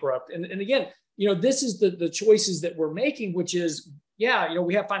go bankrupt. And again, this is the choices that we're making, which is, we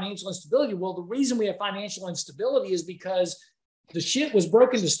have financial instability. Well, the reason we have financial instability is because the shit was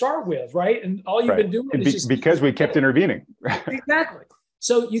broken to start with, right? And all you've been doing is just because we kept intervening. Exactly.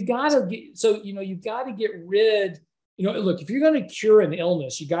 So you got to get rid. Look, if you're going to cure an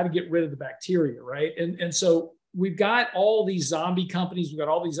illness, you got to get rid of the bacteria, right? And so we've got all these zombie companies. We've got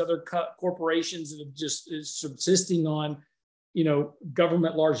all these other corporations that are just subsisting on,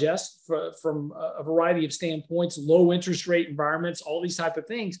 government largesse from a variety of standpoints, low interest rate environments, all these type of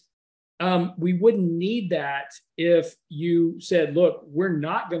things. We wouldn't need that if you said, look, we're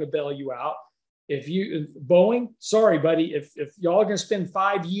not going to bail you out. Boeing, sorry, buddy, if y'all are going to spend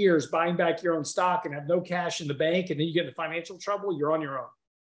 5 years buying back your own stock and have no cash in the bank, and then you get into financial trouble, you're on your own.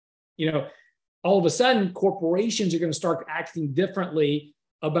 All of a sudden, corporations are going to start acting differently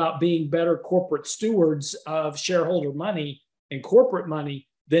about being better corporate stewards of shareholder money and corporate money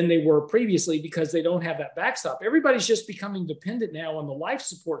than they were previously because they don't have that backstop. Everybody's just becoming dependent now on the life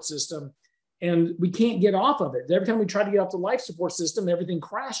support system, and we can't get off of it. Every time we try to get off the life support system, everything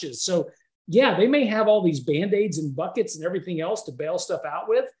crashes. So yeah, they may have all these Band-Aids and buckets and everything else to bail stuff out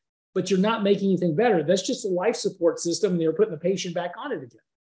with, but you're not making anything better. That's just a life support system. And they're putting the patient back on it again.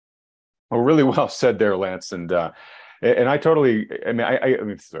 Well, really well said there, Lance. And I totally,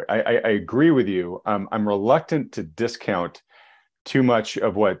 I agree with you. I'm reluctant to discount too much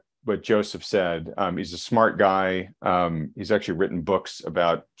of what Joseph said. He's a smart guy. He's actually written books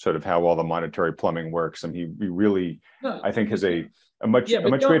about sort of how all the monetary plumbing works. And he really, I think, has a much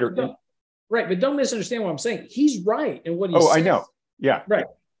greater. Right, but don't misunderstand what I'm saying. He's right in what he says. Oh, I know. Yeah. Right.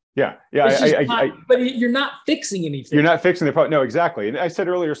 Yeah. But you're not fixing anything. You're not fixing the problem. No, exactly. And I said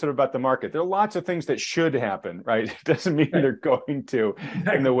earlier sort of about the market. There are lots of things that should happen, right? It doesn't mean they're going to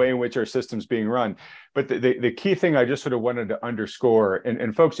in the way in which our system's being run. But the key thing I just sort of wanted to underscore,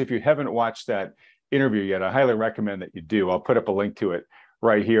 and folks, if you haven't watched that interview yet, I highly recommend that you do. I'll put up a link to it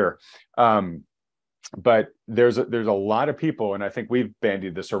right here. But there's a lot of people, and I think we've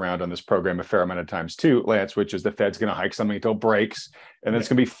bandied this around on this program a fair amount of times too, Lance, which is the Fed's going to hike something until it breaks, and then it's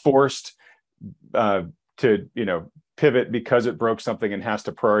going to be forced to pivot because it broke something and has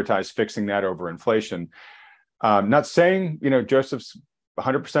to prioritize fixing that over inflation. Not saying Joseph's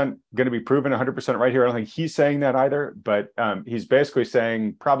 100% going to be proven 100% right here. I don't think he's saying that either, but he's basically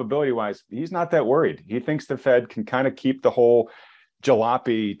saying probability-wise, he's not that worried. He thinks the Fed can kind of keep the whole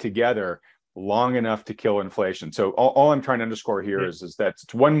jalopy together long enough to kill inflation. So all I'm trying to underscore here is that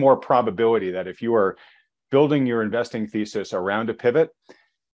it's one more probability that if you are building your investing thesis around a pivot,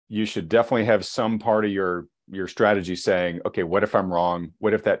 you should definitely have some part of your strategy saying, okay, what if I'm wrong?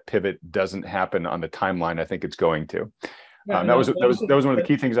 What if that pivot doesn't happen on the timeline I think it's going to? That was one of the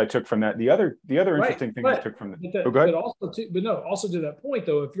key things I took from that. The other interesting thing I took from that. Go ahead. Also to that point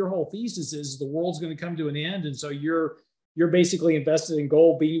though, if your whole thesis is the world's going to come to an end, and so you're basically invested in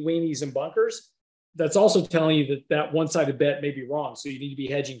gold, beanie weenies, and bunkers, that's also telling you that one-sided bet may be wrong. So you need to be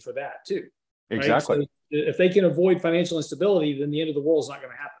hedging for that too. Right? Exactly. So if they can avoid financial instability, then the end of the world is not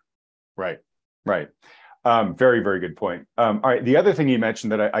going to happen. Right. Very, very good point. All right. The other thing you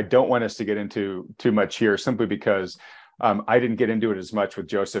mentioned that I don't want us to get into too much here, simply because I didn't get into it as much with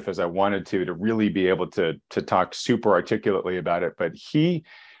Joseph as I wanted to really be able to talk super articulately about it. But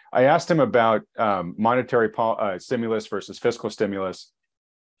I asked him about monetary stimulus versus fiscal stimulus.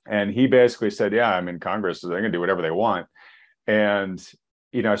 And he basically said, yeah, I mean, Congress, they're going to do whatever they want. And,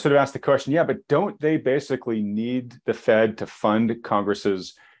 I sort of asked the question, yeah, but don't they basically need the Fed to fund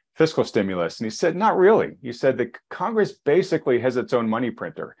Congress's fiscal stimulus? And he said, not really. He said that Congress basically has its own money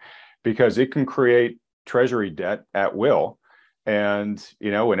printer because it can create treasury debt at will. And,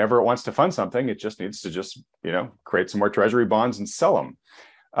 whenever it wants to fund something, it just needs to create some more treasury bonds and sell them.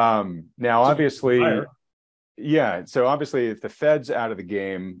 Now, obviously, so obviously, if the Fed's out of the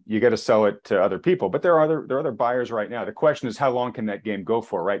game, you got to sell it to other people. But there are other buyers right now. The question is, how long can that game go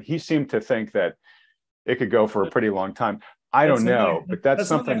for? Right? He seemed to think that it could go for a pretty long time. I don't know, but that's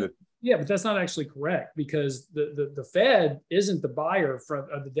something that. Yeah, but that's not actually correct, because the Fed isn't the buyer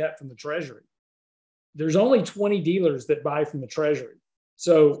of the debt from the Treasury. There's only 20 dealers that buy from the Treasury.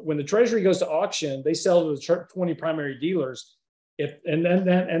 So when the Treasury goes to auction, they sell to the 20 primary dealers.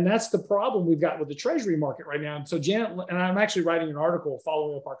 And that's the problem we've got with the Treasury market right now. And so Janet, and I'm actually writing an article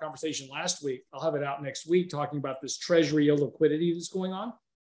following up our conversation last week. I'll have it out next week talking about this Treasury illiquidity that's going on.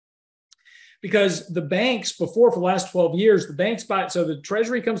 Because the banks for the last 12 years, the banks buy it. So the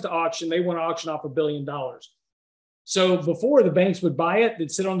Treasury comes to auction, they want to auction off $1 billion. So before, the banks would buy it,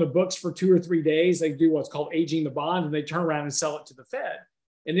 they'd sit on the books for 2 or 3 days. They do what's called aging the bond, and they turn around and sell it to the Fed.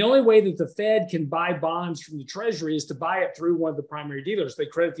 And the only way that the Fed can buy bonds from the Treasury is to buy it through one of the primary dealers. They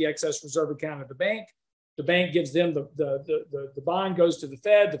credit the excess reserve account of the bank. The bank gives them the bond goes to the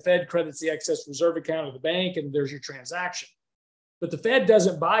Fed credits the excess reserve account of the bank, and there's your transaction. But the Fed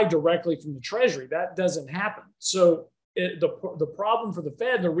doesn't buy directly from the Treasury. That doesn't happen. So the problem for the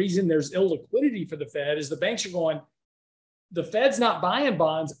Fed, the reason there's illiquidity for the Fed, is the banks are going, the Fed's not buying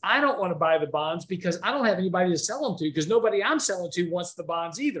bonds. I don't want to buy the bonds because I don't have anybody to sell them to, because nobody I'm selling to wants the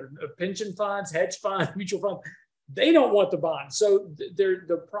bonds either. Pension funds, hedge funds, mutual funds, they don't want the bonds. So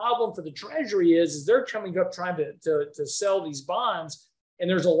the problem for the Treasury is they're coming up trying to sell these bonds, and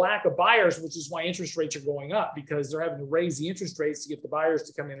there's a lack of buyers, which is why interest rates are going up, because they're having to raise the interest rates to get the buyers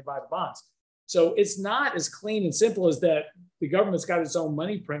to come in and buy the bonds. So it's not as clean and simple as that. The government's got its own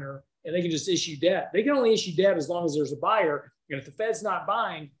money printer and they can just issue debt. They can only issue debt as long as there's a buyer. And if the Fed's not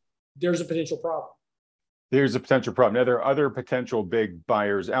buying, there's a potential problem. There's a potential problem. Now, there are other potential big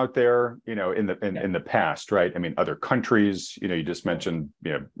buyers out there, in the past, right? I mean, other countries, you just mentioned,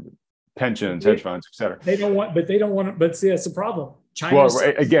 pensions, hedge funds, et cetera. They don't want, but see, that's the problem. China. Well,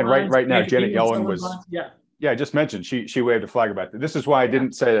 again, right now, Janet Yellen was, bonds. I just mentioned she waved a flag about that. This is why I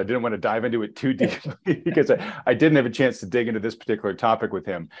didn't want to dive into it too deeply because I didn't have a chance to dig into this particular topic with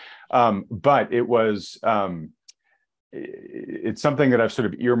him. But it was, it's something that I've sort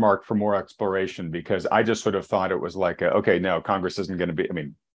of earmarked for more exploration because I just sort of thought it was like, okay, no, Congress isn't going to be, I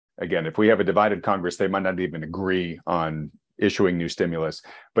mean, again, if we have a divided Congress, they might not even agree on issuing new stimulus.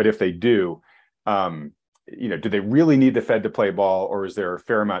 But if they do, do they really need the Fed to play ball, or is there a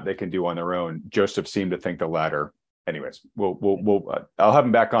fair amount they can do on their own? Joseph seemed to think the latter. Anyways, I'll have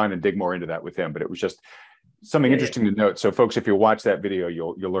him back on and dig more into that with him. But it was just something interesting to note. So, folks, if you watch that video,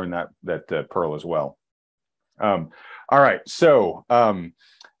 you'll learn that pearl as well. All right, so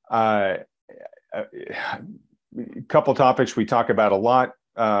a couple topics we talk about a lot.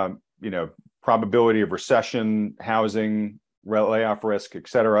 Probability of recession, housing, layoff risk, et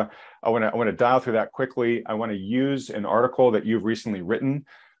cetera. I want to dial through that quickly. I want to use an article that you've recently written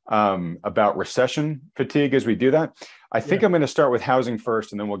about recession fatigue as we do that. I think I'm going to start with housing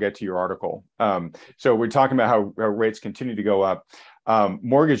first, and then we'll get to your article. So we're talking about how rates continue to go up.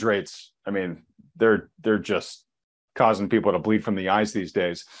 Mortgage rates, I mean, they're just causing people to bleed from the eyes these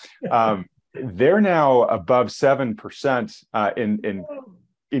days. They're now above 7%.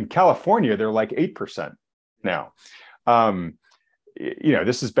 In California, they're like 8% now.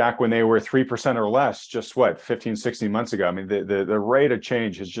 This is back when they were 3% or less, just 15, 16 months ago. I mean, the rate of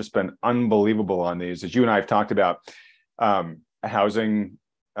change has just been unbelievable on these. As you and I have talked about, housing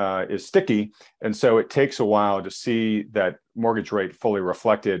is sticky. And so it takes a while to see that mortgage rate fully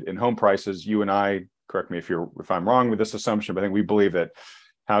reflected in home prices. You and I, correct me if I'm wrong with this assumption, but I think we believe that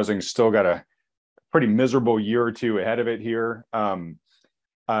housing's still got a pretty miserable year or two ahead of it here.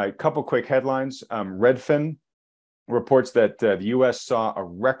 A couple quick headlines. Redfin reports that the U.S. saw a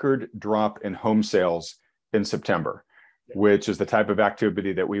record drop in home sales in September, which is the type of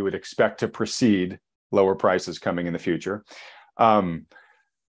activity that we would expect to precede lower prices coming in the future.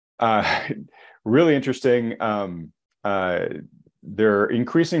 Really interesting. There are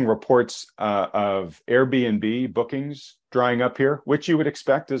increasing reports of Airbnb bookings drying up here, which you would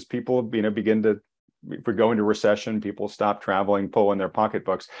expect as people begin to, if we go into recession, people stop traveling, pull in their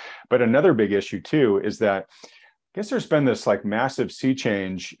pocketbooks. But another big issue too is that I guess there's been this like massive sea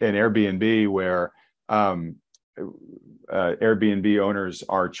change in Airbnb where Airbnb owners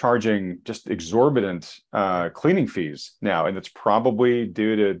are charging just exorbitant cleaning fees now, and it's probably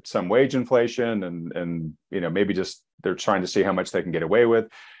due to some wage inflation and maybe just they're trying to see how much they can get away with.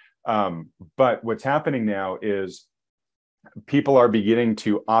 But what's happening now is people are beginning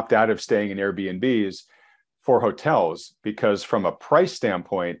to opt out of staying in Airbnbs for hotels because from a price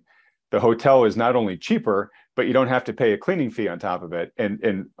standpoint, the hotel is not only cheaper, but you don't have to pay a cleaning fee on top of it.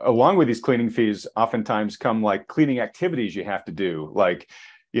 And along with these cleaning fees, oftentimes come like cleaning activities you have to do, like,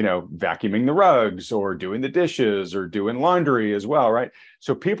 vacuuming the rugs or doing the dishes or doing laundry as well, right?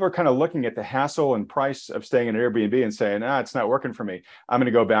 So people are kind of looking at the hassle and price of staying in an Airbnb and saying, it's not working for me. I'm going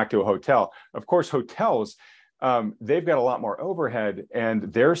to go back to a hotel. Of course, hotels, they've got a lot more overhead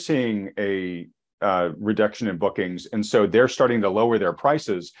and they're seeing a reduction in bookings. And so they're starting to lower their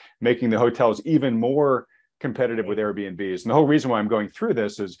prices, making the hotels even more competitive with Airbnbs. And the whole reason why I'm going through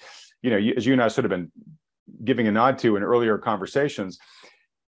this is, as you and I sort of been giving a nod to in earlier conversations,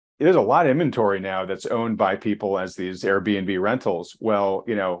 there's a lot of inventory now that's owned by people as these Airbnb rentals. Well,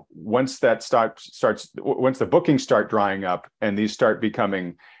 once that once the bookings start drying up and these start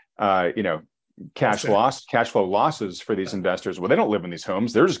becoming, cash flow losses for these investors. Well, they don't live in these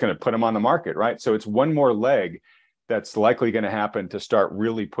homes. They're just going to put them on the market, right? So it's one more leg that's likely going to happen to start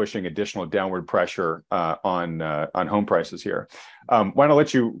really pushing additional downward pressure on home prices here. Why don't I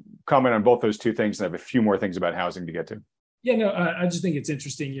let you comment on both those two things, and I have a few more things about housing to get to. Yeah, no, I just think it's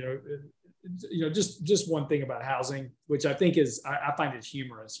interesting. Just one thing about housing, which I think is I find it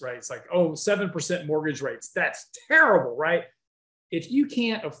humorous, right? It's like, 7% mortgage rates. That's terrible, right? If you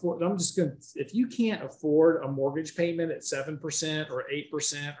can't afford, if you can't afford a mortgage payment at 7% or 8% or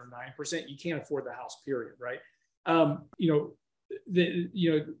 9%, you can't afford the house, period, right?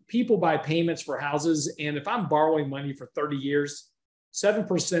 People buy payments for houses, and if I'm borrowing money for 30 years,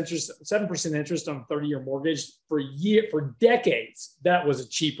 7% interest on a 30-year mortgage for decades, that was a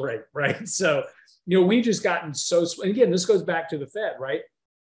cheap rate, right? So, we've just gotten so, and again, this goes back to the Fed, right?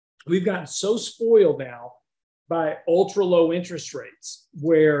 We've gotten so spoiled now by ultra low interest rates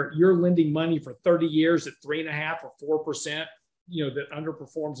where you're lending money for 30 years at 3.5% or 4%. that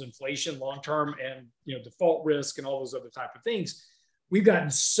underperforms inflation long term, and default risk and all those other type of things. We've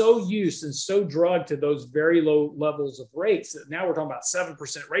gotten so used and so drugged to those very low levels of rates that now we're talking about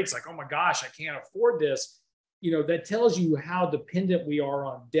 7% rates. Like, oh my gosh, I can't afford this. That tells you how dependent we are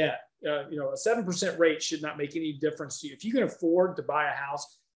on debt. A 7% rate should not make any difference to you. If you can afford to buy a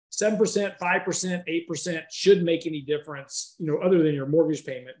house, 7%, 5%, 8% shouldn't make any difference, other than your mortgage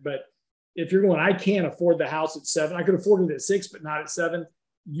payment. But if you're going, I can't afford the house at 7, I could afford it at 6, but not at 7.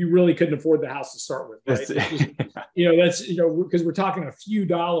 You really couldn't afford the house to start with, right? That's because we're talking a few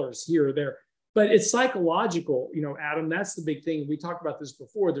dollars here or there, but it's psychological. Adam, that's the big thing. We talked about this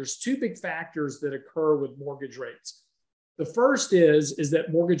before. There's two big factors that occur with mortgage rates. The first is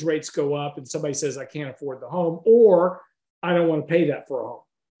that mortgage rates go up and somebody says, I can't afford the home, or I don't want to pay that for a home,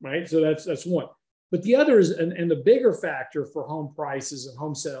 right? So that's one. But the other is, and the bigger factor for home prices and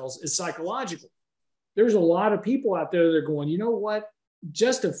home sales is psychological. There's a lot of people out there that are going, you know what?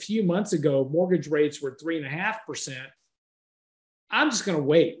 Just a few months ago, mortgage rates were 3.5%. I'm just going to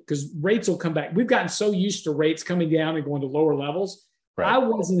wait because rates will come back. We've gotten so used to rates coming down and going to lower levels. Right. I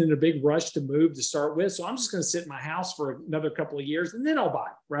wasn't in a big rush to move to start with. So I'm just going to sit in my house for another couple of years and then I'll buy,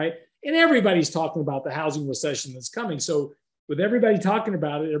 right? And everybody's talking about the housing recession that's coming. So with everybody talking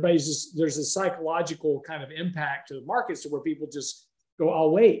about it, there's a psychological kind of impact to the markets to where people just go, I'll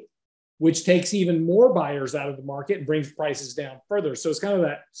wait, which takes even more buyers out of the market and brings prices down further. So it's kind of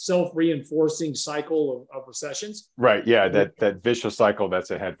that self-reinforcing cycle of recessions. Right. Yeah. That vicious cycle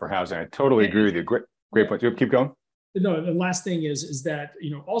that's ahead for housing. I totally agree with you. Great point. Keep going. No, and the last thing is that,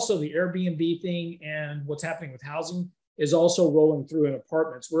 also the Airbnb thing and what's happening with housing is also rolling through in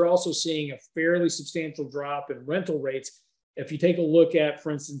apartments. We're also seeing a fairly substantial drop in rental rates. If you take a look at,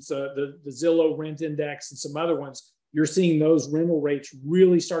 for instance, the Zillow rent index and some other ones, you're seeing those rental rates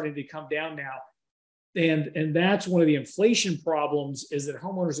really starting to come down now. And that's one of the inflation problems, is that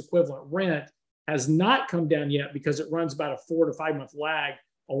homeowners equivalent rent has not come down yet because it runs about a 4 to 5 month lag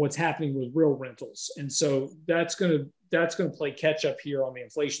on what's happening with real rentals. And so that's going to play catch up here on the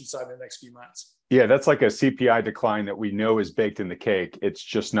inflation side in the next few months. Yeah, that's like a CPI decline that we know is baked in the cake. It's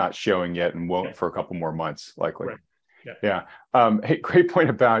just not showing yet and won't for a couple more months, likely. Right. Yeah. Hey, great point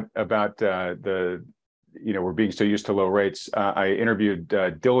about the we're being so used to low rates. I interviewed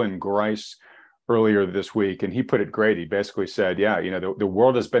Dylan Grice earlier this week, and he put it great. He basically said, the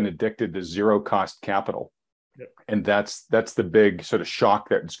world has been addicted to zero cost capital. Yep. And that's the big sort of shock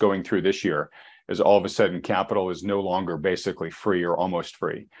that's going through this year, is all of a sudden capital is no longer basically free or almost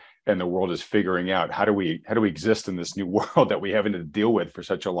free. And the world is figuring out how do we exist in this new world that we haven't had to deal with for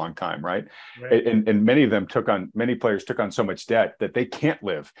such a long time, right? And many players took on so much debt that they can't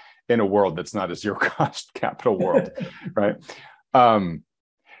live in a world that's not a zero cost capital world, right? And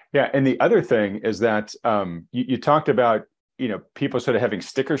the other thing is that you talked about people sort of having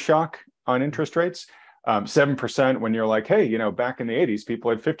sticker shock on interest rates. 7% when you're like, hey, back in the 80s, people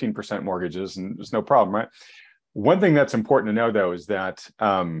had 15% mortgages and there's no problem, right? One thing that's important to know, though, is that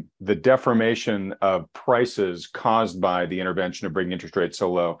the deformation of prices caused by the intervention of bringing interest rates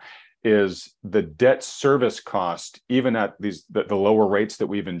so low is the debt service cost, even at the lower rates that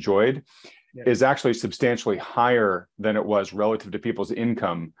we've enjoyed, is actually substantially higher than it was relative to people's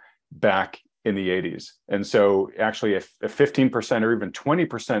income back in the 80s. And so actually a 15% or even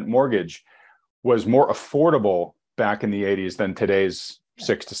 20% mortgage was more affordable back in the 80s than today's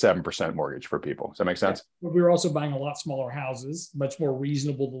 6 to 7% mortgage for people. Does that make sense? But we were also buying a lot smaller houses, much more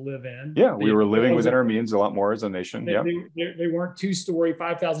reasonable to live in. Yeah, we were living within our means a lot more as a nation. They weren't 2-story,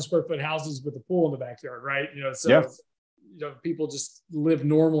 5,000 square foot houses with a pool in the backyard, right? People just live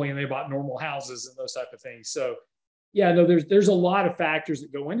normally and they bought normal houses and those type of things. So there's a lot of factors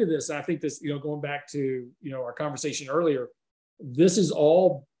that go into this. And I think this, going back to, our conversation earlier, this is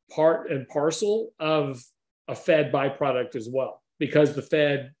all part and parcel of a Fed byproduct as well, because the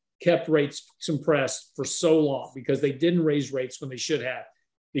Fed kept rates compressed for so long, because they didn't raise rates when they should have,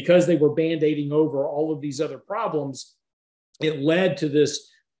 because they were band-aiding over all of these other problems. It led to this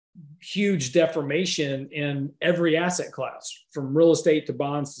huge deformation in every asset class, from real estate to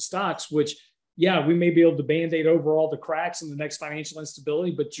bonds to stocks, which, we may be able to band-aid over all the cracks in the next financial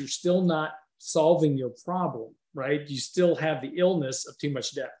instability, but you're still not solving your problem, right? You still have the illness of too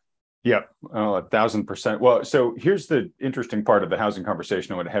much debt. Yep. 1,000%. Well, so here's the interesting part of the housing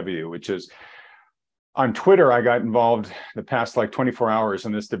conversation I want to have with you, which is on Twitter, I got involved the past 24 hours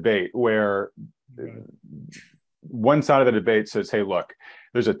in this debate where one side of the debate says, hey, look,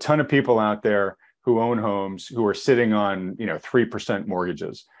 there's a ton of people out there who own homes who are sitting on, 3%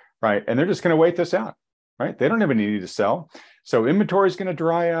 mortgages, right? And they're just going to wait this out, right? They don't have any need to sell. So inventory is going to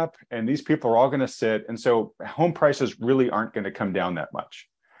dry up and these people are all going to sit. And so home prices really aren't going to come down that much,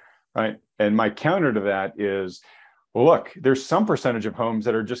 right? And my counter to that is, well, look, there's some percentage of homes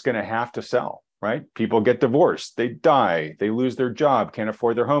that are just going to have to sell, right? People get divorced, they die, they lose their job, can't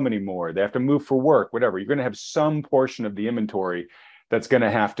afford their home anymore, they have to move for work, whatever. You're going to have some portion of the inventory that's going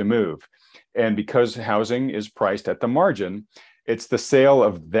to have to move. And because housing is priced at the margin, it's the sale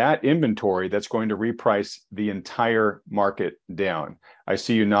of that inventory that's going to reprice the entire market down. I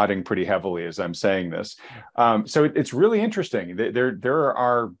see you nodding pretty heavily as I'm saying this. So it's really interesting. There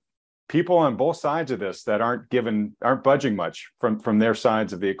are people on both sides of this that aren't budging much from their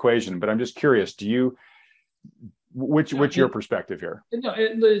sides of the equation. But I'm just curious, what's your perspective here? No,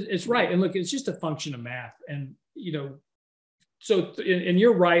 it's right. And look, it's just a function of math. And, and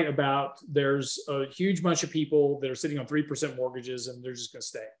you're right about there's a huge bunch of people that are sitting on 3% mortgages and they're just going to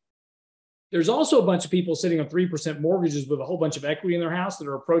stay. There's also a bunch of people sitting on 3% mortgages with a whole bunch of equity in their house that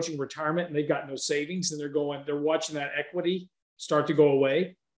are approaching retirement and they've got no savings and they're watching that equity start to go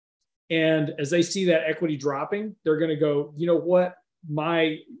away. And as they see that equity dropping, they're going to go, you know what?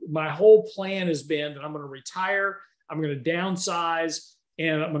 My whole plan has been that I'm going to retire, I'm going to downsize,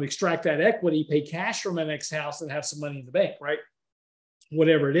 and I'm going to extract that equity, pay cash for my next house, and have some money in the bank, right?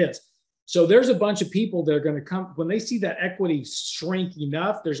 Whatever it is. So there's a bunch of people that are going to come, when they see that equity shrink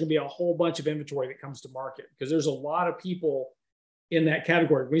enough, there's going to be a whole bunch of inventory that comes to market because there's a lot of people in that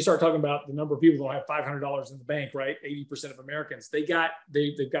category. When we start talking about the number of people that have $500 in the bank, right? 80% of Americans, they've got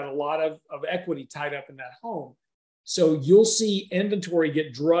a lot of equity tied up in that home. So you'll see inventory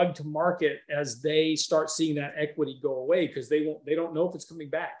get drugged to market as they start seeing that equity go away because they don't know if it's coming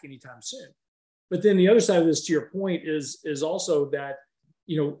back anytime soon. But then the other side of this, to your point, is also that,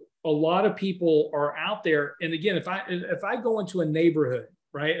 a lot of people are out there. And again, if I go into a neighborhood,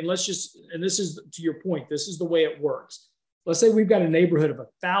 right? And this is to your point, this is the way it works. Let's say we've got a neighborhood of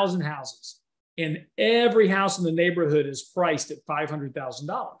 1,000 houses and every house in the neighborhood is priced at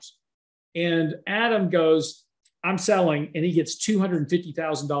 $500,000. And Adam goes, I'm selling, and he gets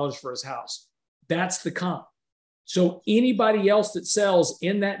 $250,000 for his house. That's the comp. So anybody else that sells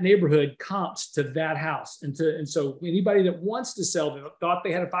in that neighborhood comps to that house. And so anybody that wants to sell that thought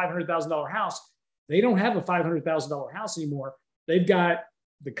they had a $500,000 house, they don't have a $500,000 house anymore. They've got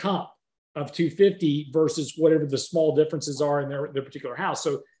the comp of 250 versus whatever the small differences are in their particular house.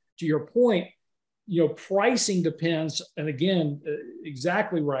 So to your point, pricing depends. And again,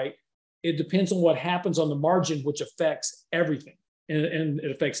 exactly right. It depends on what happens on the margin, which affects everything. And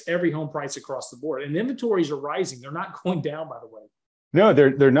it affects every home price across the board. And inventories are rising. They're not going down, by the way. No,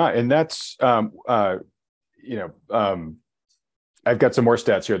 they're not. And that's, I've got some more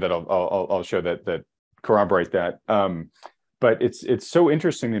stats here that I'll show that corroborate that. But it's so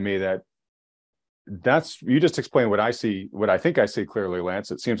interesting to me that you just explained what I see, what I think I see clearly,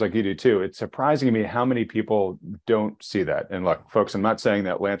 Lance. It seems like you do too. It's surprising to me how many people don't see that. And look, folks, I'm not saying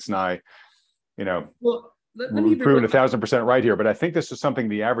that Lance and I, we've proven 1,000% right here, but I think this is something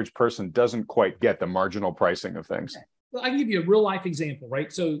the average person doesn't quite get, the marginal pricing of things. Well, I can give you a real life example,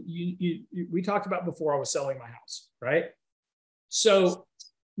 right? So we talked about before I was selling my house, right? So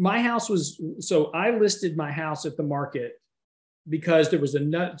I listed my house at the market because there was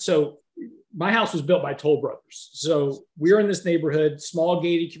so my house was built by Toll Brothers. So we're in this neighborhood, small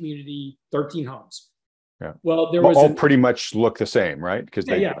gated community, 13 homes. Yeah. Well, there was all pretty much look the same, right? Because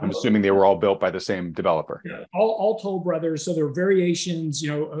I'm assuming they were all built by the same developer. Yeah, all Toll Brothers. So there were variations,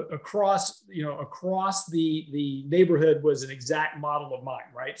 across the neighborhood was an exact model of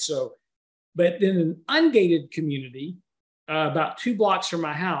mine, right? So, but then an ungated community, about 2 blocks from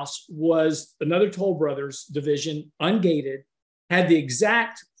my house was another Toll Brothers division, ungated, had the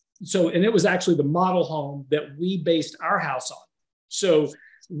exact. So, and it was actually the model home that we based our house on. So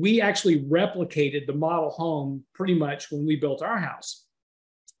we actually replicated the model home pretty much when we built our house.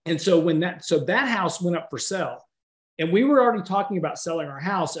 And so that house went up for sale, and we were already talking about selling our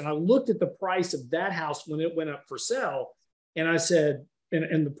house. And I looked at the price of that house when it went up for sale. And I said,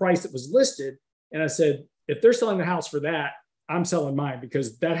 and the price that was listed. And I said, if they're selling the house for that, I'm selling mine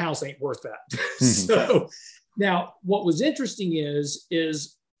because that house ain't worth that. So now what was interesting is,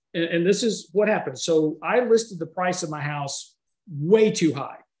 and this is what happened. So I listed the price of my house way too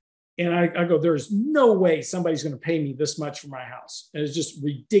high. And I go, there's no way somebody's going to pay me this much for my house. And it's just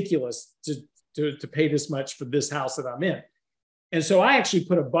ridiculous to pay this much for this house that I'm in. And so I actually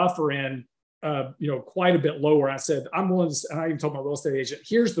put a buffer in, quite a bit lower. I said, I'm willing to, and I even told my real estate agent,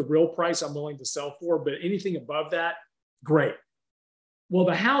 here's the real price I'm willing to sell for, but anything above that, great. Well,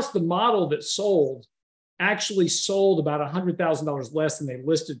 the model that sold actually sold about $100,000 less than they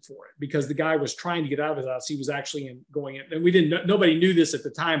listed for it, because the guy was trying to get out of his house. He was actually going in, and we didn't, nobody knew this at the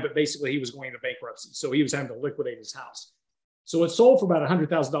time, but basically he was going into bankruptcy. So he was having to liquidate his house. So it sold for about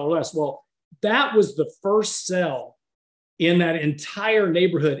 $100,000 less. Well, that was the first sell in that entire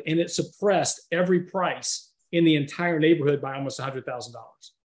neighborhood, and it suppressed every price in the entire neighborhood by almost $100,000.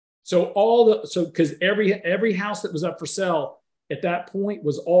 So because every house that was up for sale at that point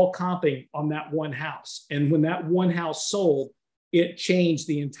was all comping on that one house. And when that one house sold, it changed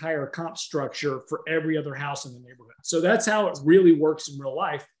the entire comp structure for every other house in the neighborhood. So that's how it really works in real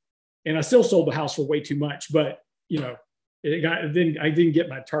life. And I still sold the house for way too much, but I didn't get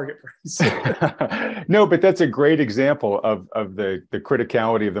my target price. No, but that's a great example of the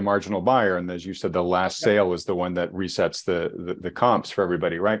criticality of the marginal buyer. And as you said, the last sale is the one that resets the comps for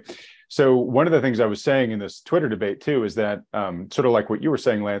everybody, right? So one of the things I was saying in this Twitter debate too is that sort of like what you were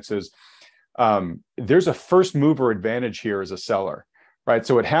saying, Lance, is there's a first mover advantage here as a seller, right?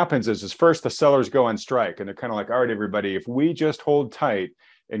 So what happens is first the sellers go on strike, and they're kind of like, all right, everybody, if we just hold tight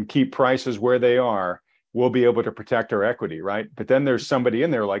and keep prices where they are, we'll be able to protect our equity, right? But then there's somebody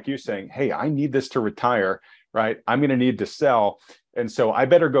in there like you saying, hey, I need this to retire, right? I'm going to need to sell. And so I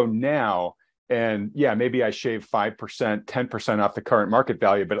better go now. And yeah, maybe I shave 5%, 10% off the current market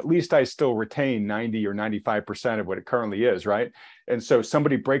value, but at least I still retain 90 or 95% of what it currently is, right? And so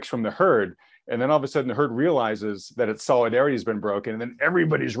somebody breaks from the herd, and then all of a sudden the herd realizes that its solidarity has been broken, and then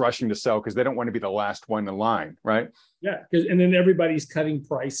everybody's rushing to sell because they don't want to be the last one in line, right? Yeah, and then everybody's cutting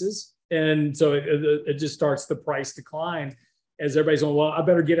prices. And so it just starts the price decline as everybody's going, well, I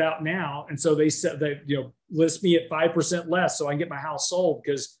better get out now. And so they said that, list me at 5% less so I can get my house sold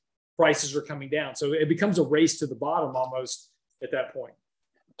because prices are coming down. So it becomes a race to the bottom almost at that point.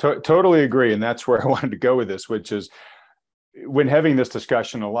 Totally agree. And that's where I wanted to go with this, which is when having this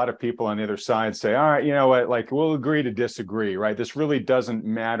discussion, a lot of people on the other side say, all right, you know what, like we'll agree to disagree, right? This really doesn't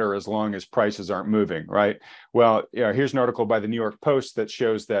matter as long as prices aren't moving, right? Well, here's an article by the New York Post that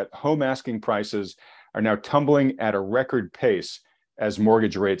shows that home asking prices are now tumbling at a record pace as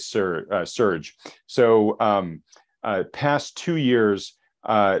mortgage rates surge. So past 2 years,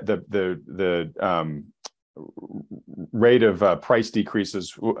 the rate of price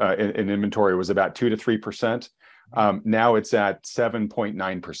decreases in inventory was about 2 to 3%. Now it's at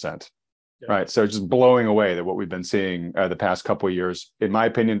 7.9%, right? So just blowing away that what we've been seeing the past couple of years, in my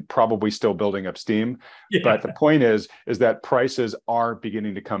opinion, probably still building up steam. Yeah. But the point is that prices are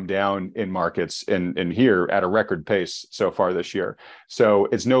beginning to come down in markets and here at a record pace so far this year. So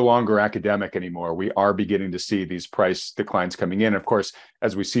it's no longer academic anymore. We are beginning to see these price declines coming in. Of course,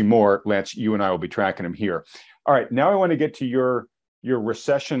 as we see more, Lance, you and I will be tracking them here. All right, now I want to get to your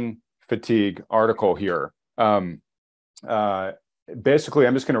recession fatigue article here. Basically,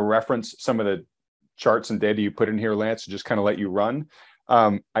 I'm just going to reference some of the charts and data you put in here, Lance, to just kind of let you run.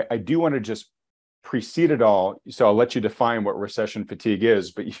 I do want to just precede it all, so I'll let you define what recession fatigue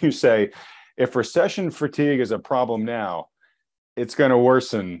is. But you say, if recession fatigue is a problem now, it's going to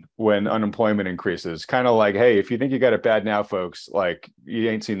worsen when unemployment increases. Kind of like, hey, if you think you got it bad now, folks, like you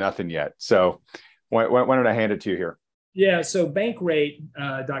ain't seen nothing yet. So why don't I hand it to you here? Yeah, so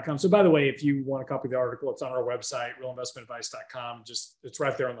bankrate.com. So by the way, if you want to copy the article, it's on our website, realinvestmentadvice.com. It's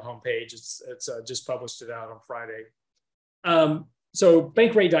right there on the homepage. It's just published it out on Friday. So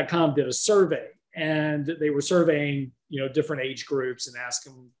bankrate.com did a survey, and they were surveying, different age groups and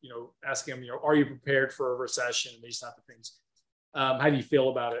asking them, are you prepared for a recession and these type of things? How do you feel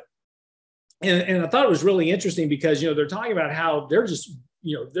about it? And I thought it was really interesting because, they're talking about how they're just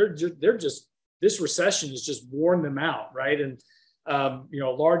this recession has just worn them out, right? And a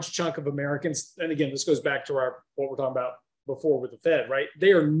large chunk of Americans, and again, this goes back to what we're talking about before with the Fed, right?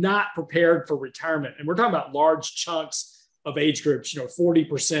 They are not prepared for retirement, and we're talking about large chunks of age groups.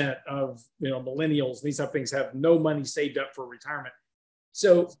 40% of millennials, these type of things have no money saved up for retirement.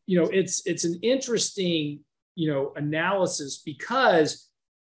 So it's an interesting analysis because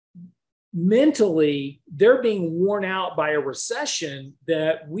mentally, they're being worn out by a recession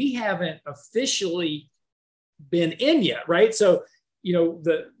that we haven't officially been in yet, right? So,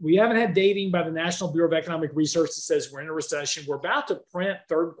 we haven't had dating by the National Bureau of Economic Research that says we're in a recession. We're about to print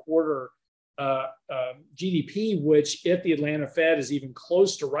third quarter GDP, which if the Atlanta Fed is even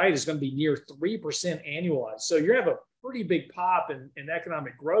close to right, is going to be near 3% annualized. So you have a pretty big pop in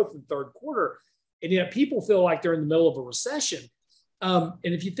economic growth in third quarter, and yet people feel like they're in the middle of a recession. And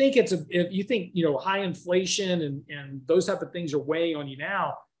if you think high inflation and those type of things are weighing on you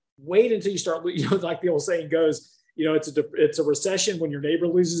now, wait until you start, like the old saying goes, it's a recession when your neighbor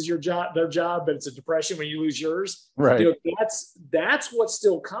loses their job, but it's a depression when you lose yours. Right. That's what's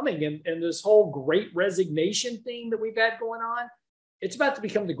still coming. And this whole great resignation thing that we've had going on, it's about to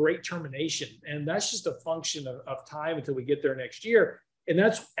become the great termination. And that's just a function of time until we get there next year. And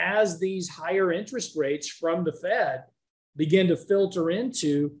that's as these higher interest rates from the Fed begin to filter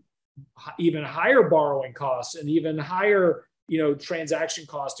into even higher borrowing costs and even higher, transaction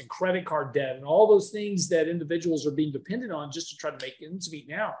cost and credit card debt and all those things that individuals are being dependent on just to try to make ends meet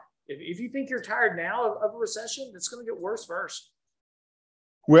now. If you think you're tired now of a recession, it's going to get worse first.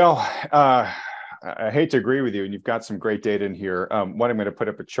 Well, I hate to agree with you, and you've got some great data in here. One, I'm going to put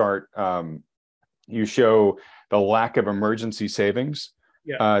up a chart. You show the lack of emergency savings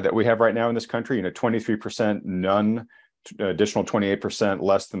that we have right now in this country. 23% none, additional 28%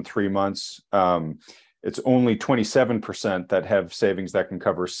 less than 3 months. It's only 27% that have savings that can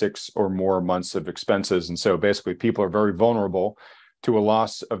cover 6 or more months of expenses. And so basically people are very vulnerable to a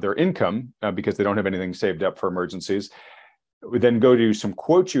loss of their income because they don't have anything saved up for emergencies. We then go to some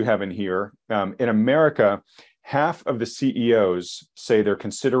quotes you have in here. In America, half of the CEOs say they're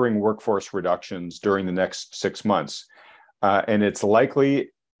considering workforce reductions during the next 6 months. And it's likely,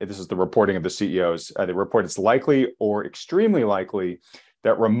 this is the reporting of the CEOs, they report it's likely or extremely likely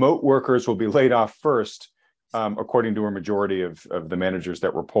that remote workers will be laid off first, according to a majority of the managers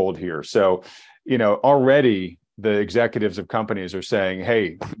that were polled here. So, already the executives of companies are saying,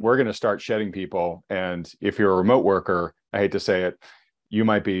 hey, we're going to start shedding people. And if you're a remote worker, I hate to say it, you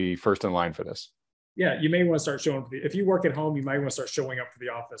might be first in line for this. Yeah, you may want to start showing up. If you work at home, you might want to start showing up for the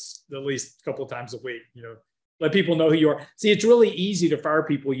office at least a couple of times a week. Let people know who you are. See, it's really easy to fire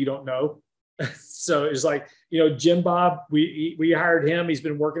people you don't know. So it's like, Jim Bob, we hired him. He's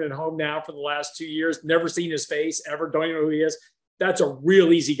been working at home now for the last 2 years, never seen his face ever, don't even know who he is. That's a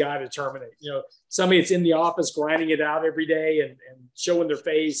real easy guy to terminate. Somebody that's in the office grinding it out every day and showing their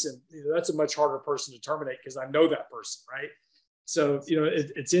face. And that's a much harder person to terminate because I know that person, right? So,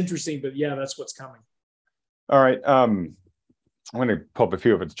 it's interesting, but yeah, that's what's coming. All right. I'm going to pull up a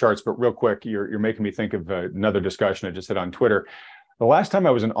few of the charts, but real quick, you're making me think of another discussion I just had on Twitter. The last time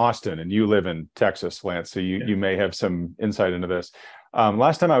I was in Austin, and you live in Texas, Lance, so you may have some insight into this.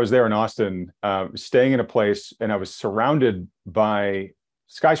 Last time I was there in Austin, staying in a place, and I was surrounded by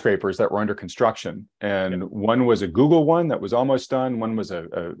skyscrapers that were under construction. And one was a Google one that was almost done. One was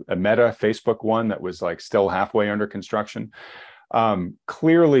a Meta Facebook one that was like still halfway under construction.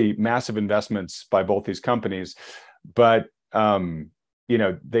 Clearly massive investments by both these companies, but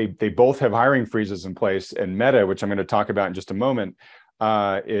they both have hiring freezes in place, and Meta, which I'm going to talk about in just a moment,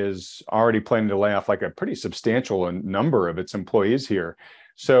 is already planning to lay off like a pretty substantial number of its employees here.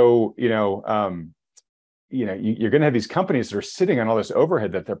 So, you're going to have these companies that are sitting on all this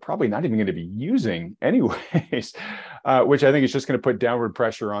overhead that they're probably not even going to be using anyways, which I think is just going to put downward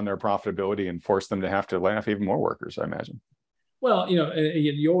pressure on their profitability and force them to have to lay off even more workers, I imagine. Well,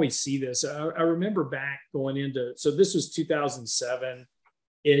 you always see this. I remember back going so this was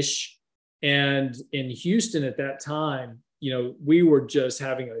 2007-ish. And in Houston at that time, we were just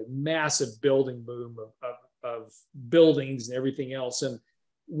having a massive building boom of buildings and everything else. And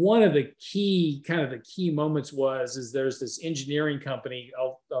one of the key moments is there's this engineering company.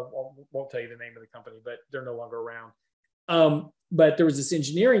 I won't tell you the name of the company, but they're no longer around. But there was this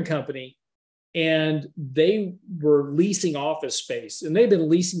engineering company, and they were leasing office space, and they've been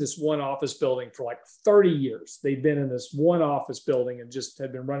leasing this one office building for like 30 years. They've been in this one office building and just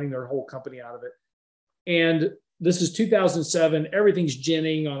had been running their whole company out of it. And this is 2007. Everything's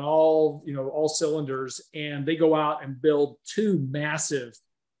ginning on all cylinders. And they go out and build 2 massive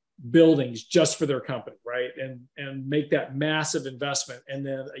buildings just for their company, right? And make that massive investment. And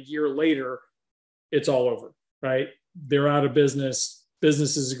then a year later, it's all over, right? They're out of business.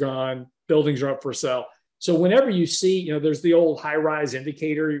 Businesses are gone. Buildings are up for sale. So whenever you see, there's the old high-rise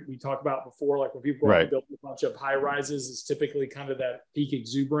indicator we talked about before, like when people go out and build a bunch of high-rises, it's typically kind of that peak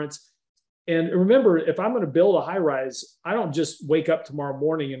exuberance. And remember, if I'm going to build a high-rise, I don't just wake up tomorrow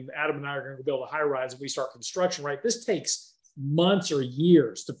morning and Adam and I are going to build a high-rise and we start construction, right? This takes months or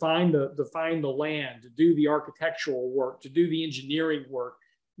years to find the land, to do the architectural work, to do the engineering work,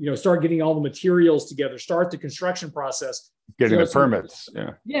 start getting all the materials together, start the construction process. Getting the permits.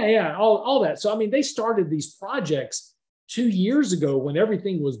 All that. So, they started these projects 2 years ago when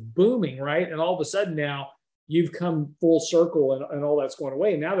everything was booming, right? And all of a sudden now you've come full circle and all that's going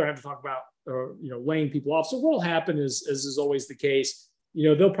away. And now they're having to talk about, laying people off. So what will happen is always the case,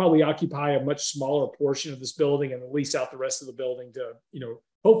 they'll probably occupy a much smaller portion of this building and lease out the rest of the building to,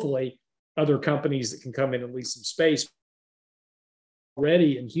 hopefully other companies that can come in and lease some space.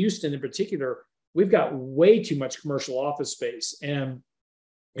 Already in Houston in particular, we've got way too much commercial office space. And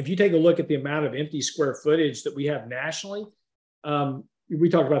if you take a look at the amount of empty square footage that we have nationally, we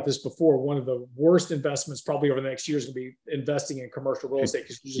talked about this before. One of the worst investments probably over the next year is going to be investing in commercial real estate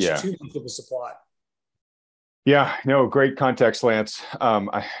because there's just too much of a supply. Yeah, no, great context, Lance.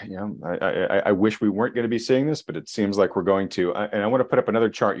 I wish we weren't going to be seeing this, but it seems like we're going to. And I want to put up another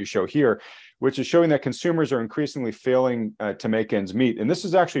chart you show here, which is showing that consumers are increasingly failing to make ends meet. And this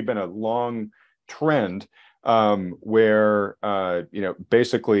has actually been a long trend where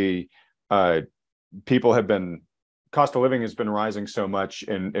basically people have been, cost of living has been rising so much,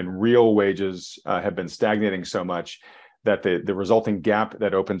 and real wages have been stagnating so much that the resulting gap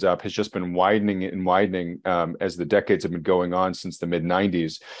that opens up has just been widening and widening as the decades have been going on since the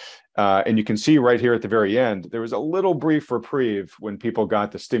mid-90s. And you can see right here at the very end, there was a little brief reprieve when people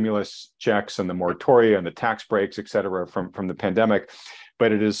got the stimulus checks and the moratoria and the tax breaks, et cetera, from the pandemic.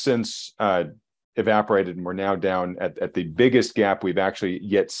 But it has since evaporated, and we're now down at the biggest gap we've actually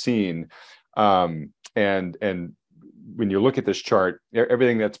yet seen. And when you look at this chart,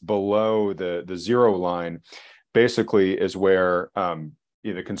 everything that's below the zero line basically is where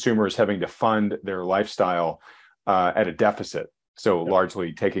the consumer is having to fund their lifestyle at a deficit. So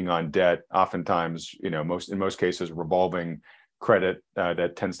largely taking on debt, oftentimes, in most cases, revolving credit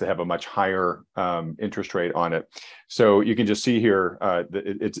that tends to have a much higher interest rate on it. So you can just see here,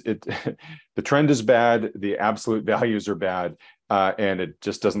 the trend is bad, the absolute values are bad, and it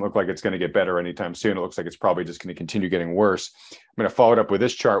just doesn't look like it's going to get better anytime soon. It looks like it's probably just going to continue getting worse. I'm going to follow it up with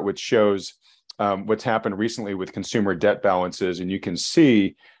this chart, which shows what's happened recently with consumer debt balances. And you can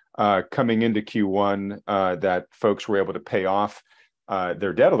see coming into Q1 that folks were able to pay off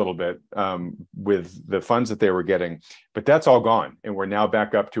their debt a little bit with the funds that they were getting, but that's all gone. And we're now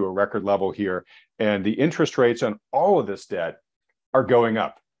back up to a record level here. And the interest rates on all of this debt are going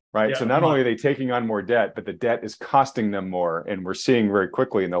up, right? So not only are they taking on more debt, but the debt is costing them more. And we're seeing very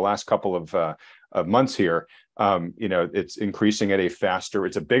quickly in the last couple of months here, it's increasing at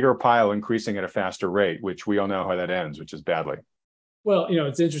it's a bigger pile increasing at a faster rate, which we all know how that ends, which is badly. Well,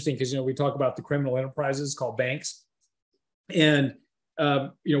 it's interesting because, we talk about the criminal enterprises called banks. And,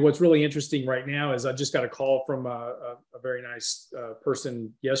 what's really interesting right now is I just got a call from a very nice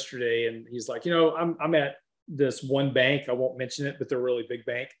person yesterday. And he's like, I'm at this one bank. I won't mention it, but they're a really big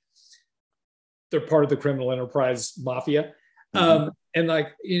bank. They're part of the criminal enterprise mafia. And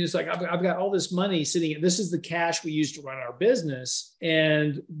it's like, I've got all this money sitting. This is the cash we use to run our business.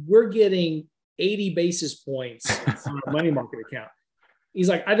 And we're getting 80 basis points on our money market account. He's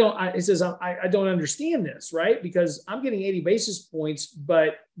like, I don't understand this, right? Because I'm getting 80 basis points,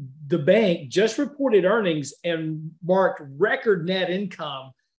 but the bank just reported earnings and marked record net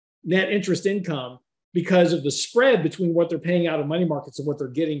interest income because of the spread between what they're paying out of money markets and what they're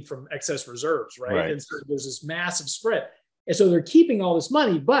getting from excess reserves, right? And so there's this massive spread. And so they're keeping all this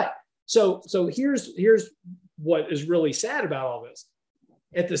money. But so here's what is really sad about all this.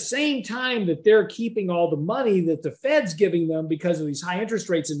 At the same time that they're keeping all the money that the Fed's giving them because of these high interest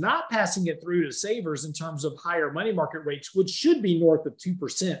rates and not passing it through to savers in terms of higher money market rates, which should be north of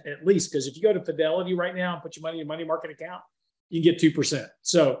 2% at least. Because if you go to Fidelity right now and put your money in a money market account, you can get 2%.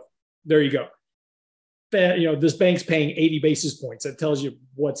 So there you go. This bank's paying 80 basis points. That tells you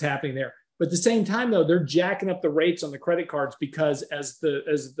what's happening there. But at the same time, though, they're jacking up the rates on the credit cards because as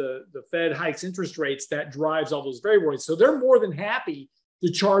the Fed hikes interest rates, that drives all those variable rates. So they're more than happy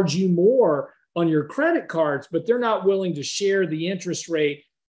to charge you more on your credit cards, but they're not willing to share the interest rate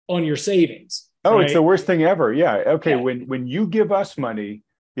on your savings. Oh, right? It's the worst thing ever. Yeah. Okay. Yeah. When you give us money,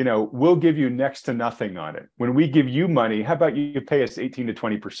 we'll give you next to nothing on it. When we give you money, how about you pay us 18 to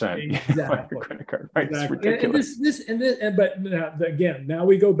 20% exactly. on your credit card? Right? Exactly. It's ridiculous. But now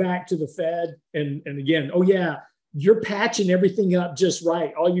we go back to the Fed and again, oh yeah, you're patching everything up just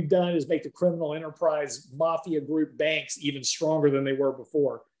right. All you've done is make the criminal enterprise mafia group banks even stronger than they were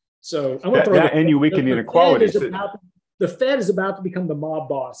before. So I'm going to throw and you weaken inequalities. The Fed is about to become the mob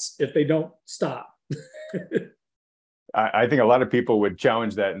boss if they don't stop. I think a lot of people would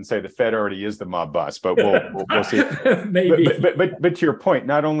challenge that and say the Fed already is the mob boss, but we'll see. Maybe. But to your point,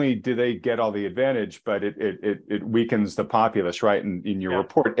 not only do they get all the advantage, but it weakens the populace, right? And your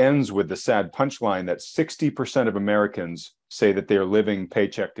report ends with the sad punchline that 60% of Americans say that they're living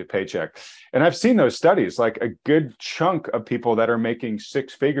paycheck to paycheck. And I've seen those studies, like a good chunk of people that are making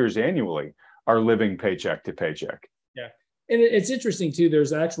six figures annually are living paycheck to paycheck. Yeah. And it's interesting too,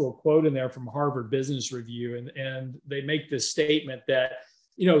 there's an actual quote in there from Harvard Business Review, and they make this statement that,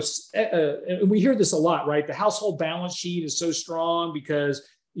 and we hear this a lot, right? The household balance sheet is so strong because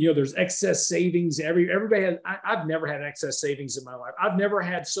There's excess savings. Everybody has. I've never had excess savings in my life. I've never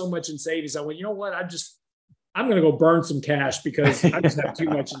had so much in savings. I went, you know what? I'm going to go burn some cash because I just have too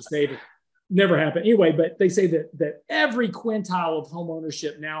much in savings. Never happened anyway. But they say that every quintile of home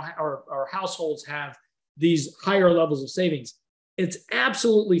ownership now, or households have these higher levels of savings. It's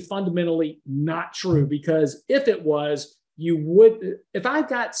absolutely fundamentally not true, because if it was, if I've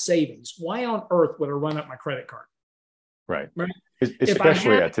got savings, why on earth would I run up my credit card? Right.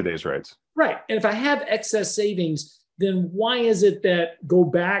 Especially at today's rates. Right. And if I have excess savings, then why is it that, go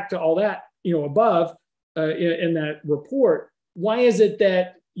back to all that, above in that report, why is it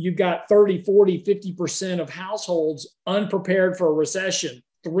that you've got 30, 40, 50% of households unprepared for a recession,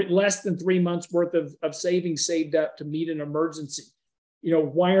 less than 3 months worth of savings saved up to meet an emergency?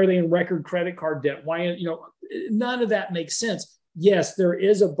 Why are they in record credit card debt? Why, none of that makes sense. Yes, there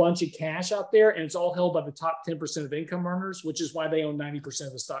is a bunch of cash out there, and it's all held by the top 10% of income earners, which is why they own 90%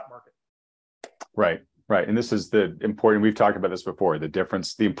 of the stock market. Right, right. And this is the important, we've talked about this before,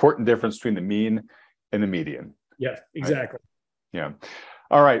 the important difference between the mean and the median. Yeah, exactly. Right? Yeah.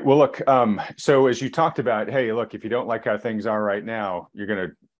 All right. Well, look, so as you talked about, hey, look, if you don't like how things are right now, you're going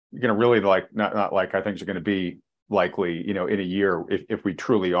to really not like how things are going to be likely, in a year, if we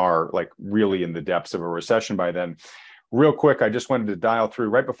truly are really in the depths of a recession by then. Real quick, I just wanted to dial through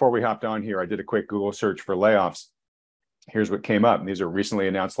right before we hopped on here. I did a quick Google search for layoffs. Here's what came up. These are recently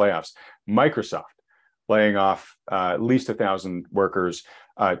announced layoffs. Microsoft laying off at least 1,000 workers.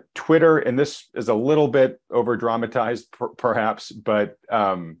 Twitter, and this is a little bit over dramatized perhaps, but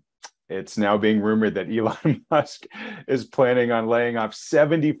it's now being rumored that Elon Musk is planning on laying off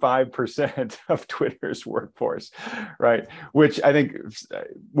 75% of Twitter's workforce, right? Which I think,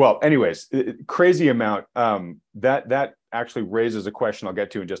 well, anyways, crazy amount. That actually raises a question I'll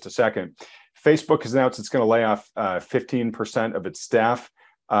get to in just a second. Facebook has announced it's going to lay off 15% of its staff.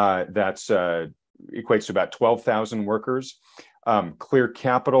 That's equates to about 12,000 workers. Clear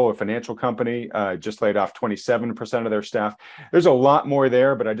Capital, a financial company, just laid off 27% of their staff. There's a lot more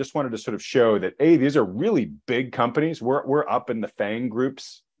there, but I just wanted to sort of show that, these are really big companies. We're up in the FANG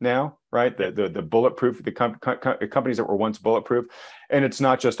groups now, right? The bulletproof, the companies that were once bulletproof. And it's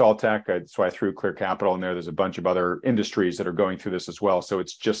not just all tech. That's why I threw Clear Capital in there. There's a bunch of other industries that are going through this as well. So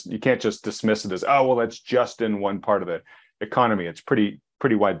it's just, you can't just dismiss it as, oh, well, that's just in one part of the economy. It's pretty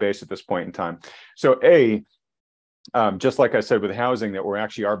wide base at this point in time. So just like I said with housing, that we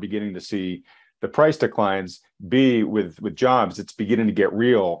actually are beginning to see the price declines. B, with jobs, it's beginning to get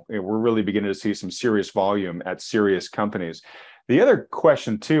real. We're really beginning to see some serious volume at serious companies. The other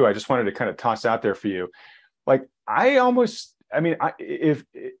question too, I just wanted to kind of toss out there for you. If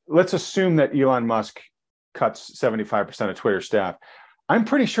let's assume that Elon Musk cuts 75% of Twitter staff, I'm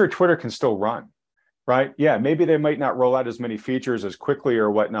pretty sure Twitter can still run, right? Yeah, maybe they might not roll out as many features as quickly or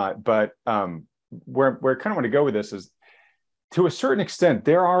whatnot, but where I kind of want to go with this is, to a certain extent,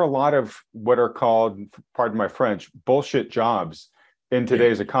 there are a lot of what are called, pardon my French, bullshit jobs in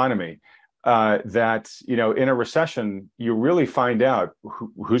today's economy that, in a recession, you really find out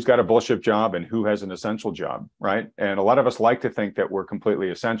who's got a bullshit job and who has an essential job, right? And a lot of us like to think that we're completely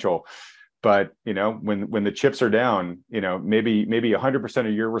essential. But, when the chips are down, maybe 100%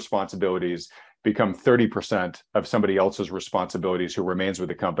 of your responsibilities become 30% of somebody else's responsibilities who remains with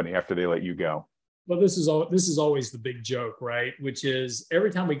the company after they let you go. Well, this is always the big joke, right? Which is every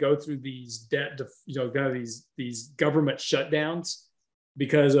time we go through these these government shutdowns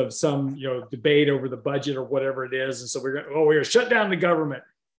because of some debate over the budget or whatever it is, and so we're going to shut down the government.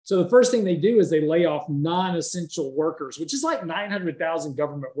 So the first thing they do is they lay off non-essential workers, which is like 900,000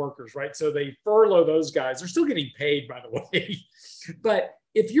 government workers, right? So they furlough those guys. They're still getting paid, by the way. But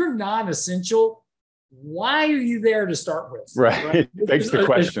if you're non-essential, why are you there to start with? Right. Begs the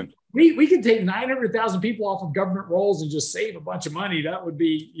question. We could take 900,000 people off of government rolls and just save a bunch of money. That would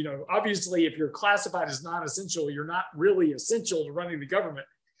be, obviously, if you're classified as non-essential, you're not really essential to running the government.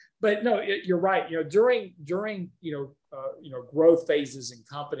 But no, you're right. During growth phases in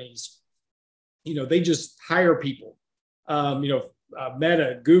companies, they just hire people.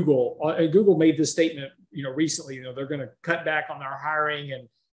 Meta, Google made this statement, recently. They're going to cut back on their hiring, and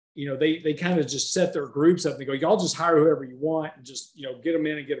they kind of just set their groups up and they go, y'all just hire whoever you want and just get them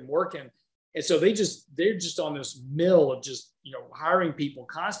in and get them working. And so they're just on this mill of just hiring people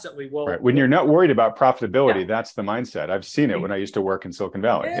constantly. Well, right. When you're not worried about profitability, that's the mindset. I've seen it when I used to work in Silicon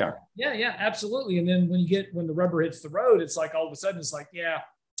Valley. Yeah, absolutely. And then when the rubber hits the road, it's like all of a sudden it's like,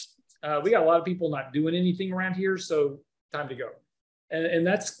 we got a lot of people not doing anything around here, so time to go. And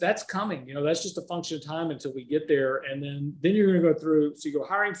that's coming. That's just a function of time until we get there. And then you're going to go through. So you go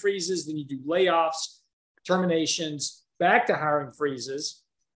hiring freezes, then you do layoffs, terminations, back to hiring freezes.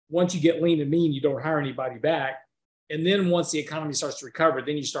 once you get lean and mean, you don't hire anybody back. And then once the economy starts to recover,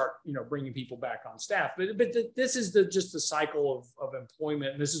 then you start, bringing people back on staff. But this is just the cycle of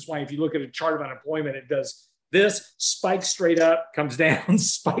employment. And this is why if you look at a chart of unemployment, it does this, spikes straight up, comes down,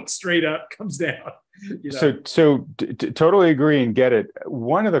 spikes straight up, comes down. So totally agree and get it.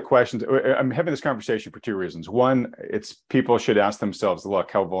 One of the questions, I'm having this conversation for two reasons. One, it's people should ask themselves, look,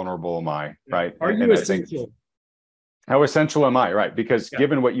 how vulnerable am I, right? Are you essential? How essential am I, right? Because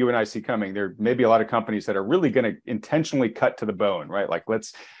given what you and I see coming, there may be a lot of companies that are really going to intentionally cut to the bone, right? Like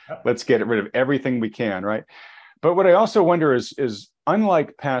let's get rid of everything we can, right? But what I also wonder is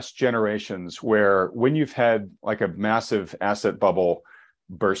unlike past generations, where when you've had like a massive asset bubble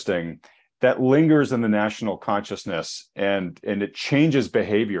bursting, that lingers in the national consciousness and it changes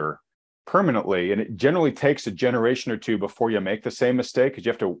behavior permanently, and it generally takes a generation or two before you make the same mistake, because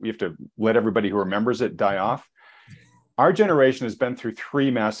you have to let everybody who remembers it die off. Our generation has been through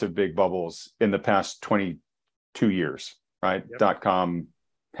three massive big bubbles in the past 22 years, right? Yep. .com,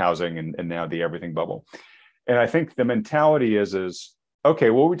 housing, and now the everything bubble. And I think the mentality is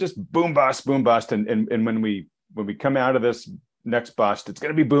okay, well, we just boom bust, and when we come out of this next bust, it's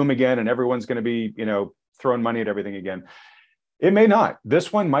going to be boom again, and everyone's going to be throwing money at everything again. It may not.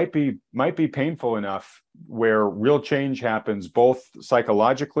 This one might be painful enough where real change happens, both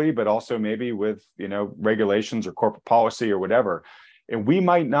psychologically, but also maybe with regulations or corporate policy or whatever. And we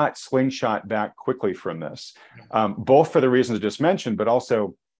might not slingshot back quickly from this, both for the reasons I just mentioned, but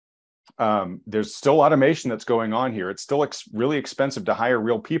also there's still automation that's going on here. It's still really expensive to hire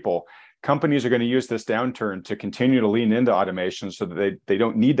real people. Companies are going to use this downturn to continue to lean into automation so that they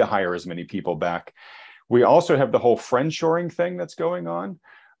don't need to hire as many people back. We also have the whole friendshoring thing that's going on,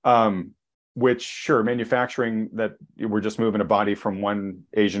 which, sure, manufacturing, that we're just moving a body from one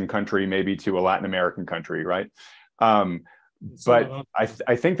Asian country maybe to a Latin American country, right? But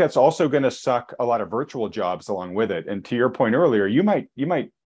I think that's also going to suck a lot of virtual jobs along with it. And to your point earlier, you might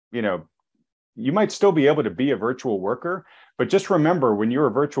still be able to be a virtual worker, but just remember, when you're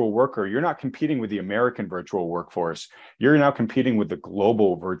a virtual worker, you're not competing with the American virtual workforce. You're now competing with the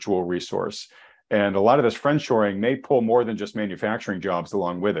global virtual resource. And a lot of this friendshoring may pull more than just manufacturing jobs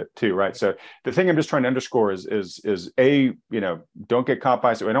along with it too, right? So the thing I'm just trying to underscore is don't get caught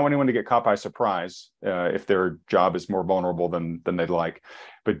by. So I don't want anyone to get caught by surprise if their job is more vulnerable than they'd like.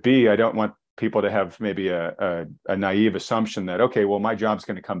 But B, I don't want people to have maybe a naive assumption that, okay, well, my job's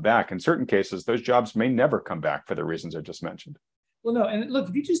going to come back. In certain cases, those jobs may never come back for the reasons I just mentioned. Well, no, and look,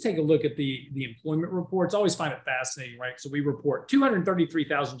 if you just take a look at the employment reports, I always find it fascinating, right? So we report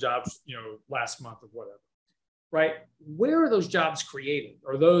 233,000 jobs, last month or whatever, right? Where are those jobs created?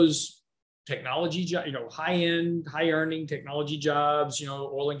 Are those technology jobs, high-end, high-earning technology jobs,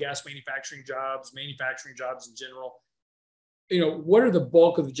 oil and gas manufacturing jobs in general? What are the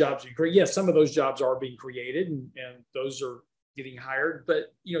bulk of the jobs you create? Yes, some of those jobs are being created and those are getting hired.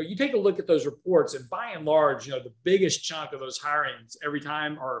 But, you take a look at those reports, and by and large, the biggest chunk of those hirings every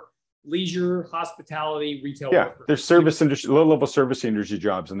time are leisure, hospitality, retail workers. There's service industry, low-level service industry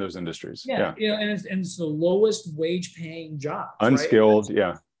jobs in those industries. And it's the lowest wage-paying jobs. Unskilled,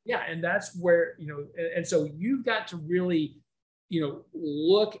 right? And that's where, and so you've got to really,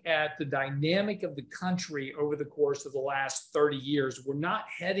 look at the dynamic of the country over the course of the last 30 years. We're not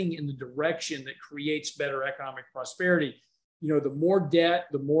heading in the direction that creates better economic prosperity. The more debt,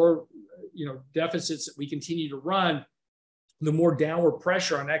 the more, deficits that we continue to run, the more downward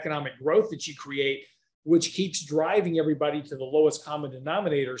pressure on economic growth that you create, which keeps driving everybody to the lowest common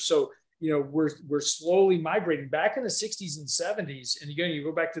denominator. So, we're slowly migrating back in the 60s and 70s. And again, you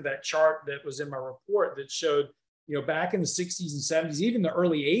go back to that chart that was in my report that showed, back in the 60s and 70s, even the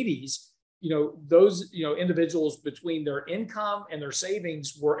early 80s, those, individuals between their income and their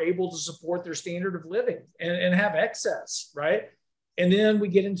savings were able to support their standard of living and have excess, right? And then we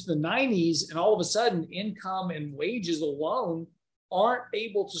get into the 90s, and all of a sudden, income and wages alone aren't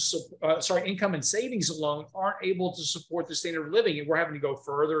able to support, income and savings alone aren't able to support the standard of living. And we're having to go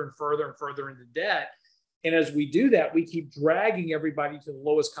further and further and further into debt. And as we do that, we keep dragging everybody to the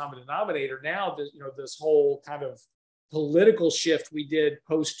lowest common denominator. Now, this whole kind of political shift we did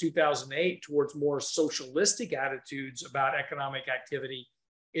post 2008 towards more socialistic attitudes about economic activity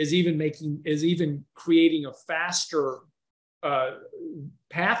is even creating a faster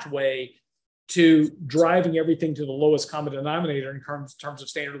pathway to driving everything to the lowest common denominator in terms of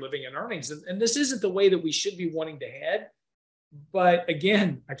standard of living and earnings. And this isn't the way that we should be wanting to head. But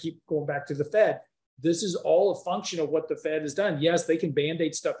again, I keep going back to the Fed. This is all a function of what the Fed has done. Yes, they can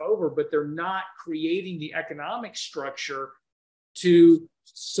Band-Aid stuff over, but they're not creating the economic structure to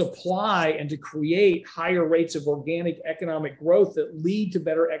supply and to create higher rates of organic economic growth that lead to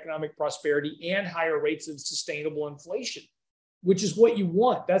better economic prosperity and higher rates of sustainable inflation, which is what you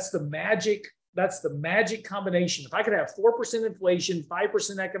want. That's the magic combination. If I could have 4% inflation,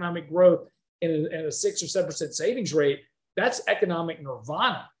 5% economic growth, and a 6 or 7% savings rate, that's economic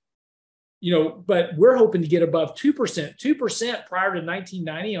nirvana. But we're hoping to get above 2%. 2% prior to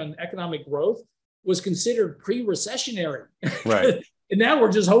 1990 on economic growth was considered pre-recessionary. Right. And now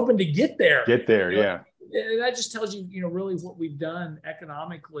we're just hoping to get there. Yeah. And that just tells you, really what we've done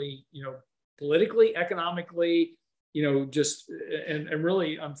economically, politically, economically, just and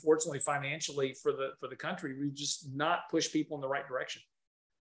really, unfortunately, financially for the country. We've just not pushed people in the right direction.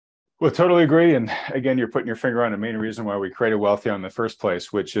 Well, totally agree. And again, you're putting your finger on the main reason why we created Wealthion in the first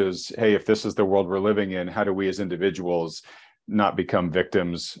place, which is, hey, if this is the world we're living in, how do we as individuals not become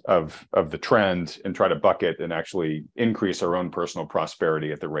victims of the trend and try to buck it and actually increase our own personal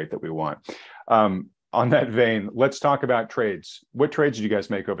prosperity at the rate that we want? On that vein, let's talk about trades. What trades did you guys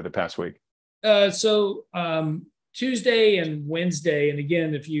make over the past week? So Tuesday and Wednesday, and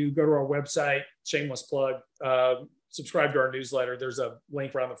again, if you go to our website, shameless plug, subscribe to our newsletter. There's a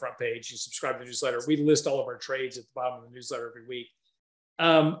link right on the front page. You subscribe to the newsletter. We list all of our trades at the bottom of the newsletter every week.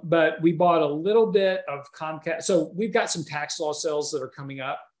 But we bought a little bit of Comcast. So we've got some tax law sales that are coming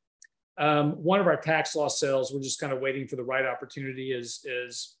up. One of our tax law sales, we're just kind of waiting for the right opportunity,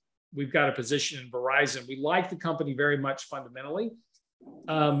 is we've got a position in Verizon. We like the company very much fundamentally.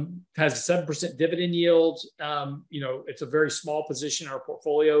 Has a 7% dividend yield. It's a very small position in our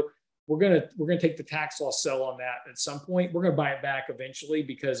portfolio. We're gonna take the tax loss sell on that at some point. We're gonna buy it back eventually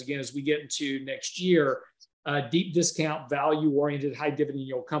because, again, as we get into next year, deep discount, value-oriented, high dividend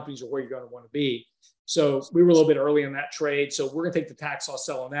yield companies are where you're going to want to be. So we were a little bit early on that trade. So we're gonna take the tax loss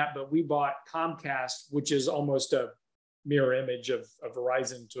sell on that. But we bought Comcast, which is almost a mirror image of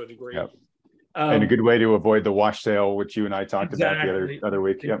Verizon to a degree. Yep. And a good way to avoid the wash sale, which you and I talked about the other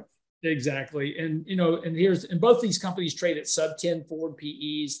week. Yep. Exactly. And, and both these companies trade at sub 10 forward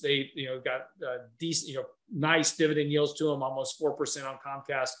PEs. They, got decent, nice dividend yields to them, almost 4% on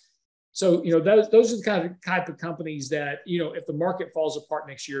Comcast. So, those are the type of companies that, if the market falls apart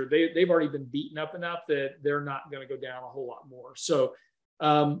next year, they've already been beaten up enough that they're not going to go down a whole lot more. So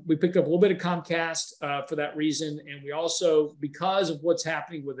we picked up a little bit of Comcast for that reason. And we also, because of what's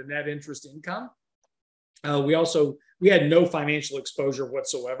happening with the net interest income, we had no financial exposure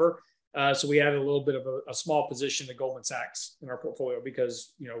whatsoever. So we added a little bit of a small position to Goldman Sachs in our portfolio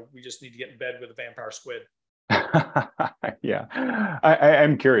because, we just need to get in bed with a vampire squid. Yeah.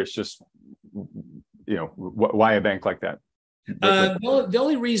 I'm curious, just, why a bank like that? The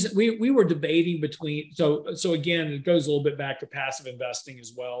only reason we were debating between, so again, it goes a little bit back to passive investing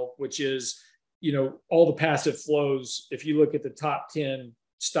as well, which is, all the passive flows. If you look at the top 10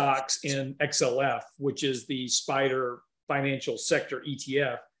 stocks in XLF, which is the Spider Financial Sector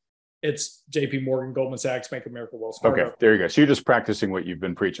ETF, it's JP Morgan, Goldman Sachs, Bank of America, Wells Fargo. Okay, there you go. So you're just practicing what you've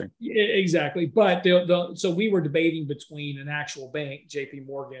been preaching. Yeah, exactly. But so we were debating between an actual bank, JP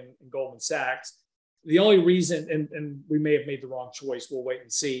Morgan and Goldman Sachs. The only reason, and we may have made the wrong choice, we'll wait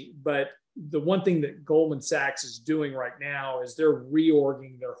and see. But the one thing that Goldman Sachs is doing right now is they're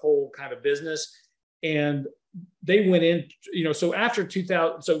reorging their whole kind of business. And they went in, so after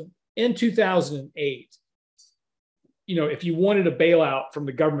 2000, so in 2008, if you wanted a bailout from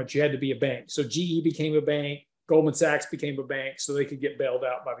the government, you had to be a bank. So GE became a bank, Goldman Sachs became a bank so they could get bailed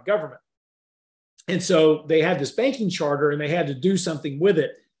out by the government. And so they had this banking charter and they had to do something with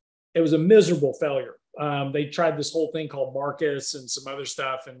it. It was a miserable failure. They tried this whole thing called Marcus and some other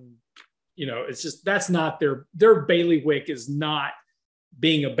stuff. And, it's just, that's not their bailiwick is not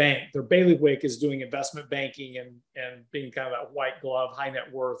being a bank. Their bailiwick is doing investment banking and being kind of that white glove, high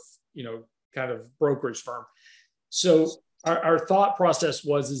net worth, kind of brokerage firm. So our thought process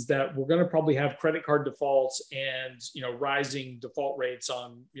is that we're going to probably have credit card defaults and, rising default rates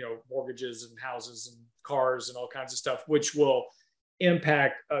on, mortgages and houses and cars and all kinds of stuff, which will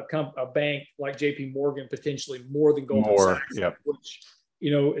impact a bank like JP Morgan potentially more than Goldman Sachs, yep. Which,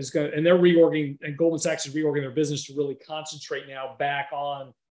 is going to, and they're reorging, and Goldman Sachs is reorging their business to really concentrate now back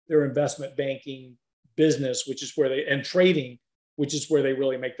on their investment banking business, which is where and trading, which is where they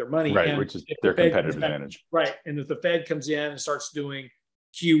really make their money. Right, and which is their competitive advantage. Right. And if the Fed comes in and starts doing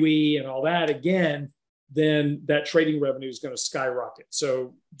QE and all that again, then that trading revenue is going to skyrocket.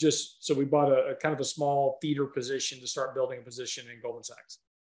 So we bought a kind of a small feeder position to start building a position in Goldman Sachs.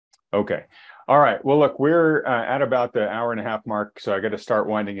 Okay. All right. Well, look, we're at about the hour and a half mark, so I got to start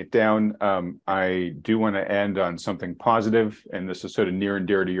winding it down. I do want to end on something positive, and this is sort of near and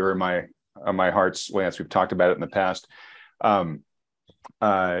dear to your and my hearts, Lance. We've talked about it in the past. Um,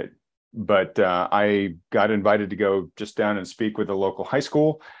 uh, but I got invited to go just down and speak with a local high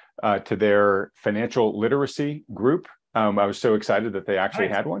school to their financial literacy group. I was so excited that they actually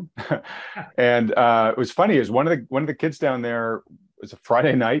had one. And it was funny is one of the kids down there was a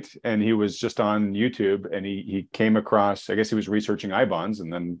Friday night, and he was just on YouTube, and he came across, I guess he was researching I bonds,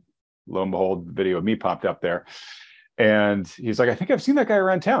 and then lo and behold, the video of me popped up there. And he's like, I think I've seen that guy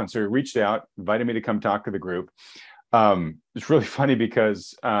around town. So he reached out, invited me to come talk to the group. It's really funny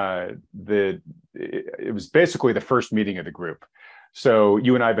because it was basically the first meeting of the group. So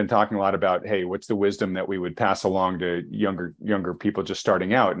you and I have been talking a lot about, hey, what's the wisdom that we would pass along to younger people just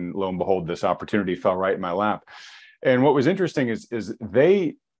starting out? And lo and behold, this opportunity fell right in my lap. And what was interesting is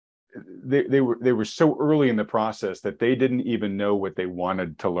they were so early in the process that they didn't even know what they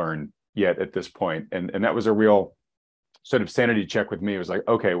wanted to learn yet at this point. And that was a real sort of sanity check with me. It was like,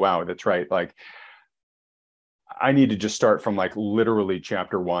 okay, wow, that's right. Like, I need to just start from like literally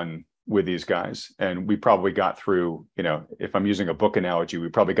chapter 1 with these guys. And we probably got through, if I'm using a book analogy, we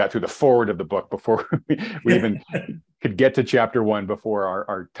probably got through the forward of the book before we even could get to chapter 1 before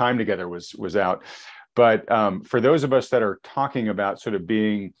our time together was out. But for those of us that are talking about sort of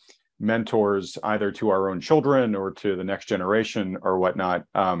being mentors either to our own children or to the next generation or whatnot,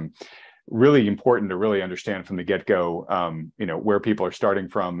 really important to really understand from the get-go, where people are starting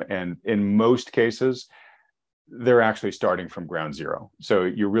from. And in most cases, they're actually starting from ground zero. So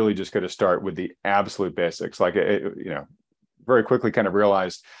you're really just going to start with the absolute basics. Like, very quickly kind of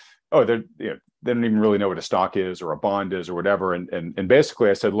realized, oh, they don't even really know what a stock is or a bond is or whatever. And basically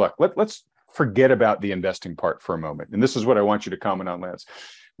I said, look, let's forget about the investing part for a moment. And this is what I want you to comment on, Lance,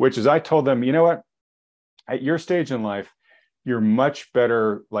 which is I told them, you know what, at your stage in life, you're much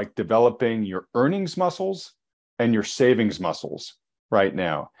better like developing your earnings muscles and your savings muscles right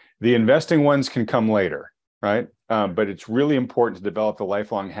now. The investing ones can come later. Right. But it's really important to develop the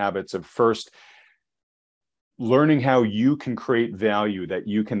lifelong habits of first learning how you can create value that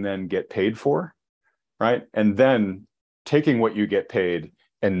you can then get paid for. Right. And then taking what you get paid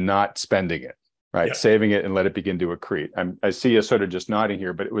and not spending it. Right. Yep. Saving it and let it begin to accrete. I see you sort of just nodding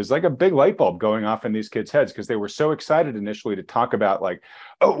here, but it was like a big light bulb going off in these kids' heads because they were so excited initially to talk about like,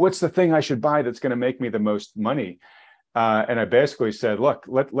 oh, what's the thing I should buy that's going to make me the most money? And I basically said, look,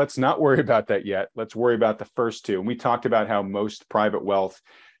 let's not worry about that yet. Let's worry about the first two. And we talked about how most private wealth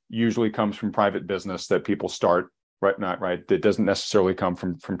usually comes from private business that people start, right? Not right. That doesn't necessarily come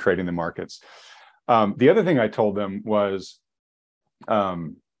from trading the markets. The other thing I told them was, a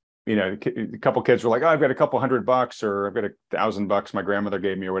couple kids were like, oh, I've got a couple $100 or I've got $1,000 my grandmother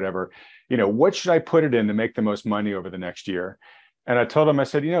gave me or whatever. What should I put it in to make the most money over the next year? And I told him, I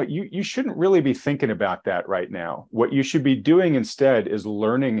said, you shouldn't really be thinking about that right now. What you should be doing instead is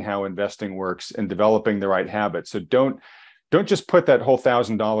learning how investing works and developing the right habits. So don't just put that whole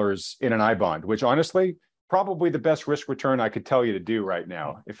 $1,000 in an I bond, which honestly, probably the best risk return I could tell you to do right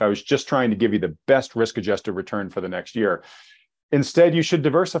now. If I was just trying to give you the best risk adjusted return for the next year, instead, you should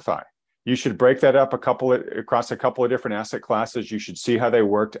diversify. You should break that up across a couple of different asset classes. You should see how they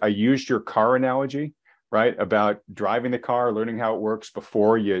worked. I used your car analogy, right? About driving the car, learning how it works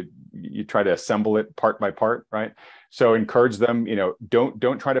before you try to assemble it part by part, right? So encourage them,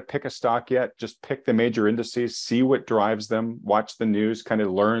 don't try to pick a stock yet. Just pick the major indices, see what drives them, watch the news, kind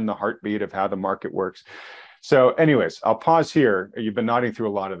of learn the heartbeat of how the market works. So anyways, I'll pause here. You've been nodding through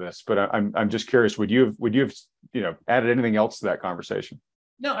a lot of this, but I'm just curious, would you have added anything else to that conversation?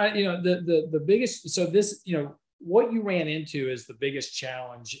 No, the biggest, so this, what you ran into is the biggest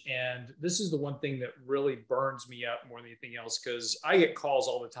challenge. And this is the one thing that really burns me up more than anything else, because I get calls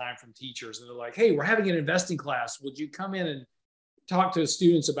all the time from teachers and they're like, hey, we're having an investing class. Would you come in and talk to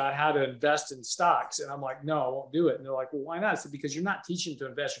students about how to invest in stocks? And I'm like, no, I won't do it. And they're like, well, why not? I said, because you're not teaching them to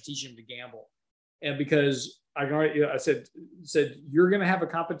invest, you're teaching them to gamble. And because I said you're going to have a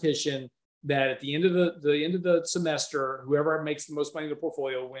competition that at the end of the semester, whoever makes the most money in the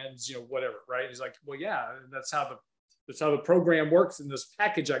portfolio wins, whatever, right? He's like, well, yeah, that's how the program works in this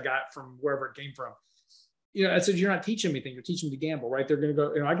package I got from wherever it came from. I said, you're not teaching them anything. You're teaching them to gamble, right? They're going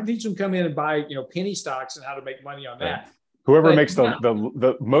to go, I can teach them come in and buy, penny stocks and how to make money on that. Right. Whoever makes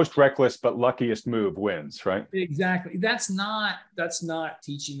the most reckless but luckiest move wins, right? Exactly. That's not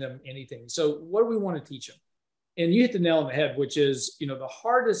teaching them anything. So what do we want to teach them? And you hit the nail on the head, which is, the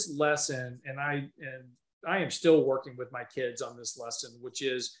hardest lesson. And I am still working with my kids on this lesson, which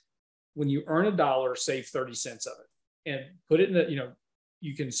is when you earn $1, save 30 cents of it and put it in the,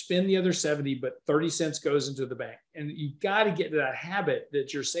 you can spend the other 70, but 30 cents goes into the bank. And you got to get to that habit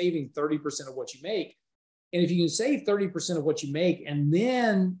that you're saving 30% of what you make. And if you can save 30% of what you make and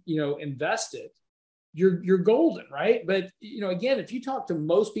then, invest it, you're golden, right? But again, if you talk to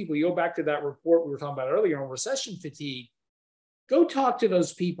most people, you go back to that report we were talking about earlier on recession fatigue. Go talk to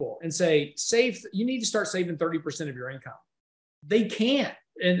those people and say, you need to start saving 30% of your income. They can't,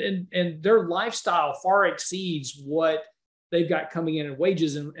 and their lifestyle far exceeds what they've got coming in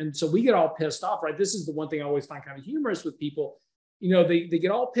wages. And so we get all pissed off, right? This is the one thing I always find kind of humorous with people. They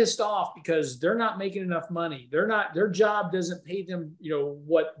get all pissed off because they're not making enough money. Their job doesn't pay them,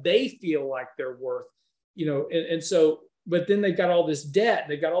 what they feel like they're worth, and so, but then they've got all this debt,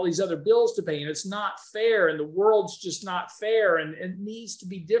 they've got all these other bills to pay, and it's not fair, and the world's just not fair, and it needs to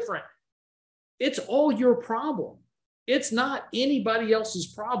be different. It's all your problem. It's not anybody else's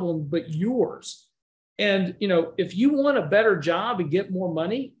problem but yours. And, if you want a better job and get more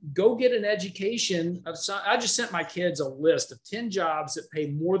money, go get an education of some. I just sent my kids a list of 10 jobs that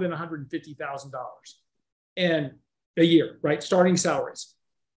pay more than $150,000 and a year, right? Starting salaries.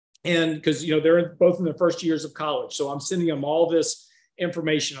 And because, they're both in their first years of college. So I'm sending them all this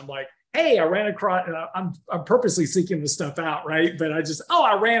information. I'm like, hey, I ran across, and I'm purposely seeking this stuff out, right? But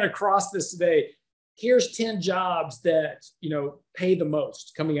I ran across this today. Here's 10 jobs that, pay the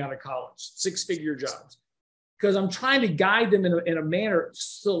most coming out of college, 6-figure jobs. Because I'm trying to guide them in a manner,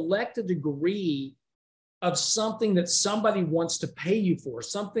 select a degree of something that somebody wants to pay you for.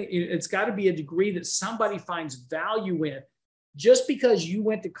 It's got to be a degree that somebody finds value in. Just because you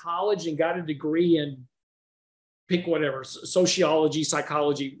went to college and got a degree in, pick whatever, sociology,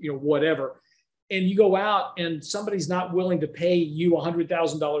 psychology, whatever, and you go out and somebody's not willing to pay you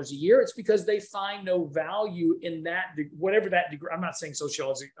 $100,000 a year, it's because they find no value in that, whatever that degree. I'm not saying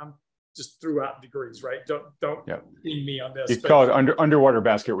sociology. I'm just threw out degrees, right? Don't need me on this. You call it underwater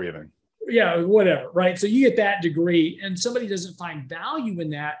basket weaving. Yeah, whatever, right? So you get that degree, and somebody doesn't find value in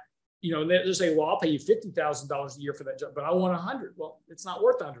that. They'll say, well, I'll pay you $50,000 a year for that job, but I want 100. Well, it's not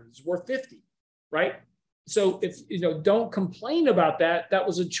worth 100. It's worth 50, right? So if, don't complain about that. That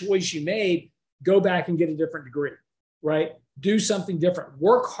was a choice you made. Go back and get a different degree, right? Do something different.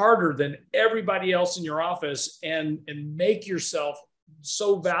 Work harder than everybody else in your office and make yourself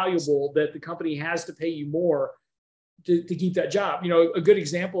so valuable that the company has to pay you more to keep that job. A good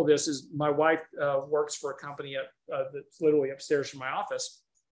example of this is my wife works for a company that's literally upstairs from my office.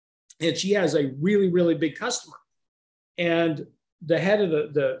 And she has a really, really big customer. And the head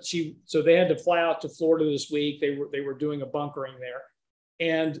of so they had to fly out to Florida this week. They were doing a bunkering there.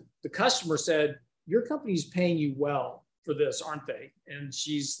 And the customer said, your company's paying you well for this, aren't they? And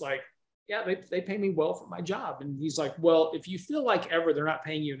she's like, yeah, they pay me well for my job. And he's like, well, if you feel like ever they're not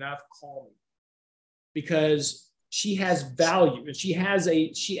paying you enough, call me. Because she has value, and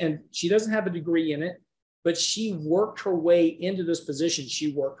she doesn't have a degree in it, but she worked her way into this position.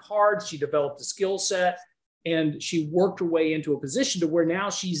 She worked hard, she developed a skill set, and she worked her way into a position to where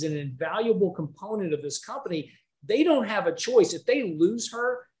now she's an invaluable component of this company. They don't have a choice. If they lose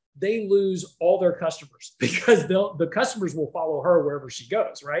her, they lose all their customers, because the customers will follow her wherever she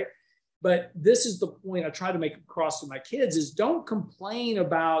goes, right? But this is the point I try to make across to my kids is don't complain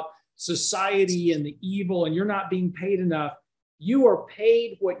about society and the evil and you're not being paid enough. You are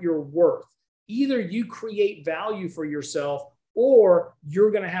paid what you're worth. Either you create value for yourself or you're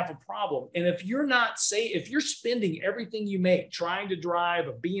going to have a problem. And if you're spending everything you make trying to drive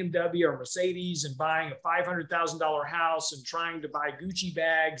a BMW or Mercedes and buying a $500,000 house and trying to buy Gucci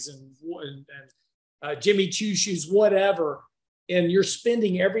bags and Jimmy Choo shoes, whatever, and you're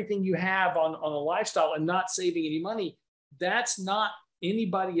spending everything you have on a lifestyle and not saving any money, that's not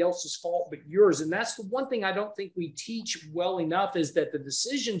anybody else's fault but yours. And that's the one thing I don't think we teach well enough, is that the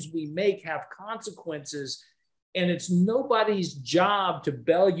decisions we make have consequences. And it's nobody's job to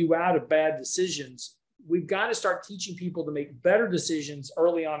bail you out of bad decisions. We've got to start teaching people to make better decisions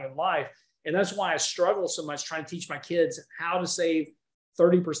early on in life. And that's why I struggle so much trying to teach my kids how to save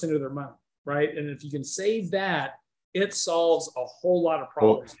 30% of their money, right? And if you can save that, it solves a whole lot of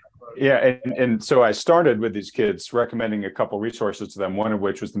problems. Well, yeah. And so I started with these kids recommending a couple resources to them, one of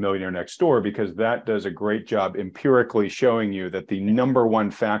which was The Millionaire Next Door, because that does a great job empirically showing you that the number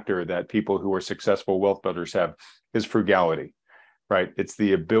one factor that people who are successful wealth builders have is frugality, right? It's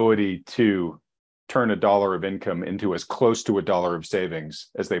the ability to turn $1 of income into as close to $1 of savings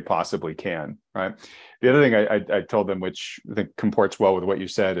as they possibly can, right? The other thing I told them, which I think comports well with what you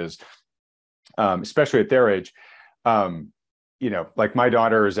said, is especially at their age, like my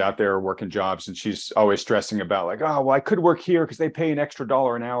daughter is out there working jobs and she's always stressing about like, oh, well, I could work here because they pay an extra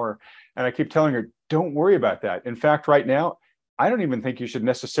 $1 an hour. And I keep telling her, don't worry about that. In fact, right now, I don't even think you should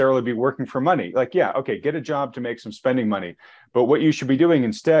necessarily be working for money. Like, yeah, okay, get a job to make some spending money. But what you should be doing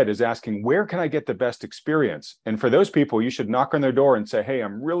instead is asking, where can I get the best experience? And for those people, you should knock on their door and say, hey,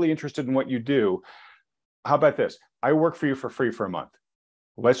 I'm really interested in what you do. how about this? I work for you for free for a month.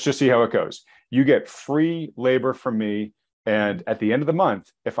 Let's just see how it goes. You get free labor from me. And at the end of the month,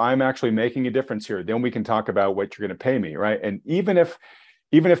 if I'm actually making a difference here, then we can talk about what you're going to pay me, right? And even if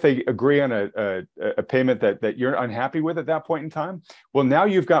they agree on a payment that you're unhappy with at that point in time, well, now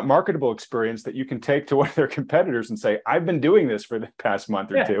you've got marketable experience that you can take to one of their competitors and say, I've been doing this for the past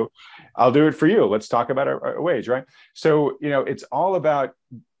month or two. I'll do it for you. Let's talk about our wage, right? So, it's all about,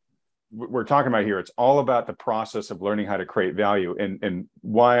 we're talking about here, it's all about the process of learning how to create value. And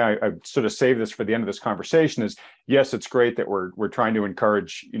why I sort of save this for the end of this conversation is, yes, it's great that we're trying to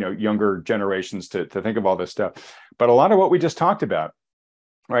encourage, younger generations to think of all this stuff. But a lot of what we just talked about,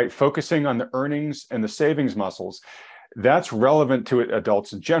 right, focusing on the earnings and the savings muscles, that's relevant to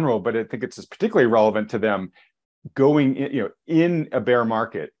adults in general, but I think it's particularly relevant to them going in a bear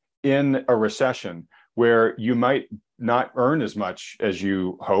market, in a recession, where you might not earn as much as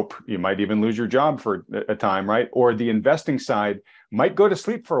you hope. You might even lose your job for a time, right? Or the investing side might go to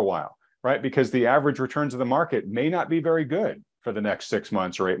sleep for a while, right? Because the average returns of the market may not be very good for the next 6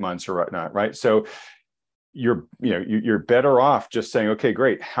 months or 8 months or whatnot, right? So you're better off just saying, okay,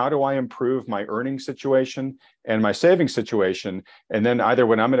 great. How do I improve my earning situation and my saving situation? And then either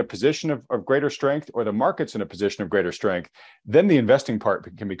when I'm in a position of greater strength or the market's in a position of greater strength, then the investing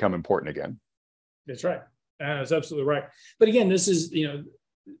part can become important again. That's right. That's absolutely right. But again, this is,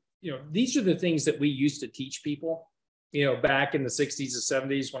 these are the things that we used to teach people, back in the 60s and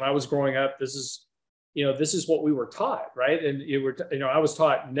 70s when I was growing up. This is what we were taught, right? And I was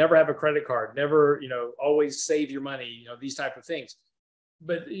taught never have a credit card, never, always save your money, these type of things.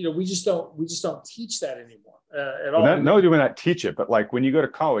 But we just don't teach that anymore at all. No, do we not teach it? But like when you go to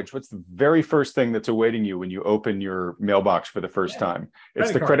college, what's the very first thing that's awaiting you when you open your mailbox for the first time?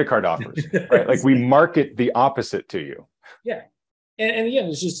 It's the credit card offers, right? Like we market the opposite to you. Yeah, and again,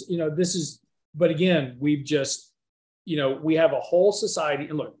 it's just this is. But again, we've just we have a whole society,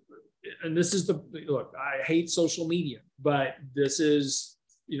 and look, and this is look. I hate social media, but this is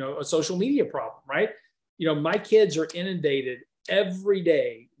a social media problem, right? My kids are inundated every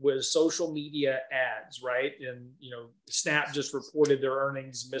day with social media ads, right? And Snap just reported their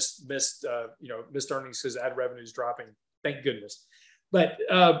earnings missed earnings because ad revenue is dropping. Thank goodness. But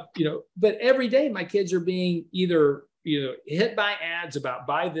but every day my kids are being either hit by ads about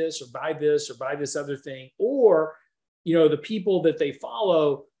buy this or buy this or buy this other thing, or the people that they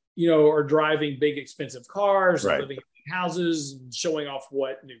follow are driving big expensive cars, right, and living in houses, and showing off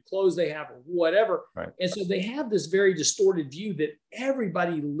what new clothes they have or whatever. Right. And so they have this very distorted view that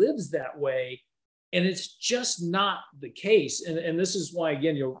everybody lives that way. And it's just not the case. And this is why,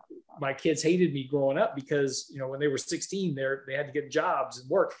 again, my kids hated me growing up because, when they were 16, they had to get jobs and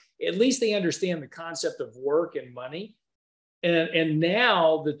work. At least they understand the concept of work and money. And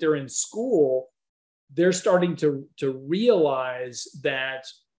now that they're in school, they're starting to realize that,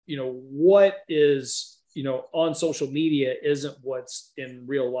 what is, on social media isn't what's in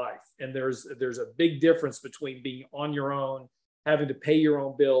real life. And there's a big difference between being on your own, having to pay your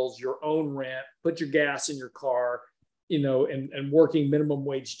own bills, your own rent, put your gas in your car, and working minimum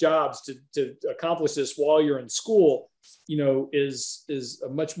wage jobs to accomplish this while you're in school, is a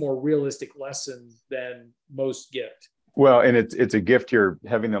much more realistic lesson than most get. Well, and it's a gift you're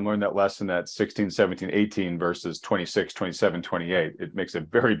having them learn that lesson at 16, 17, 18 versus 26, 27, 28. It makes a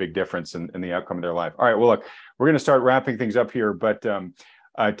very big difference in the outcome of their life. All right, well, look, we're going to start wrapping things up here, but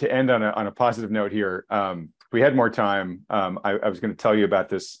to end on a positive note here, if we had more time, I was going to tell you about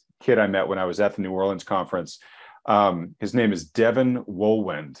this kid I met when I was at the New Orleans conference. His name is Devin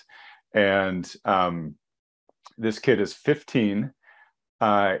Woolwind, and this kid is 15.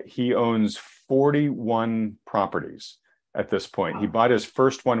 He owns 41 properties at this point. He bought his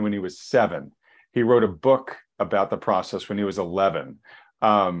first one when he was 7. He wrote a book about the process when he was 11.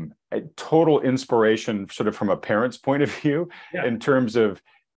 A total inspiration sort of from a parent's point of view, in terms of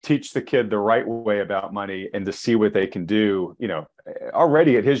teach the kid the right way about money and to see what they can do.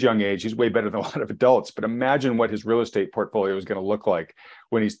 Already at his young age, he's way better than a lot of adults, but imagine what his real estate portfolio is going to look like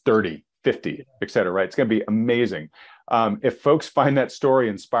when he's 30, 50, et cetera, right? It's going to be amazing. If folks find that story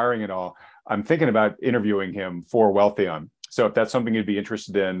inspiring at all, I'm thinking about interviewing him for Wealthion. So if that's something you'd be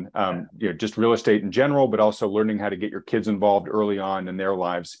interested in, just real estate in general, but also learning how to get your kids involved early on in their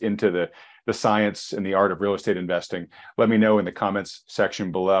lives into the science and the art of real estate investing, let me know in the comments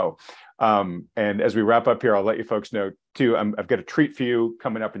section below. And as we wrap up here, I'll let you folks know too, I've got a treat for you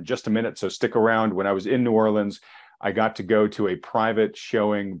coming up in just a minute. So stick around. When I was in New Orleans, I got to go to a private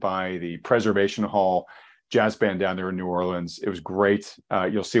showing by the Preservation Hall jazz band down there in New Orleans. It was great.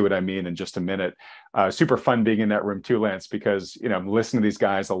 You'll see what I mean in just a minute. Super fun being in that room too, Lance, because I'm listening to these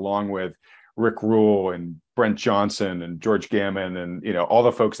guys along with Rick Rule and Brent Johnson and George Gammon and, all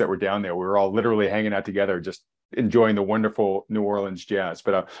the folks that were down there. We were all literally hanging out together, just enjoying the wonderful New Orleans jazz.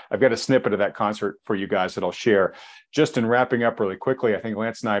 But I've got a snippet of that concert for you guys that I'll share. Just in wrapping up really quickly, I think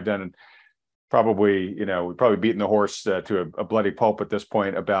Lance and I have done probably, we've probably beaten the horse to a bloody pulp at this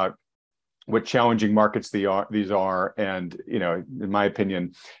point about what challenging markets these are. And, in my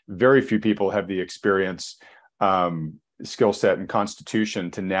opinion, very few people have the experience, skill set and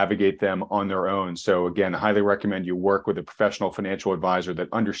constitution to navigate them on their own. So again, I highly recommend you work with a professional financial advisor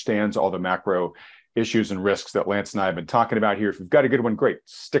that understands all the macro issues and risks that Lance and I have been talking about here. If you've got a good one, great,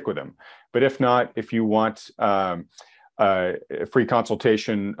 stick with them. But if not, if you want a free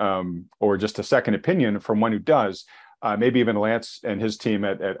consultation or just a second opinion from one who does, maybe even Lance and his team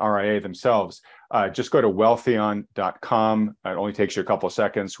at RIA themselves, just go to wealthion.com. It only takes you a couple of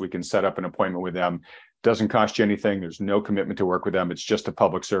seconds. We can set up an appointment with them. Doesn't cost you anything. There's no commitment to work with them. It's just a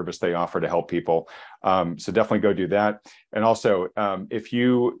public service they offer to help people. So definitely go do that. And also, if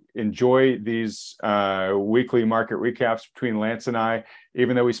you enjoy these weekly market recaps between Lance and I,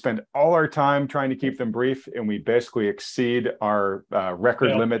 even though we spend all our time trying to keep them brief and we basically exceed our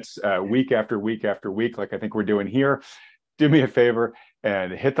record limits week after week after week, like I think we're doing here, do me a favor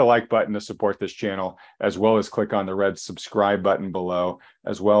and hit the like button to support this channel, as well as click on the red subscribe button below,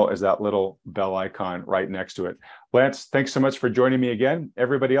 as well as that little bell icon right next to it. Lance, thanks so much for joining me again.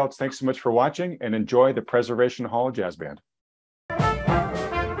 Everybody else, thanks so much for watching, and enjoy the Preservation Hall Jazz Band.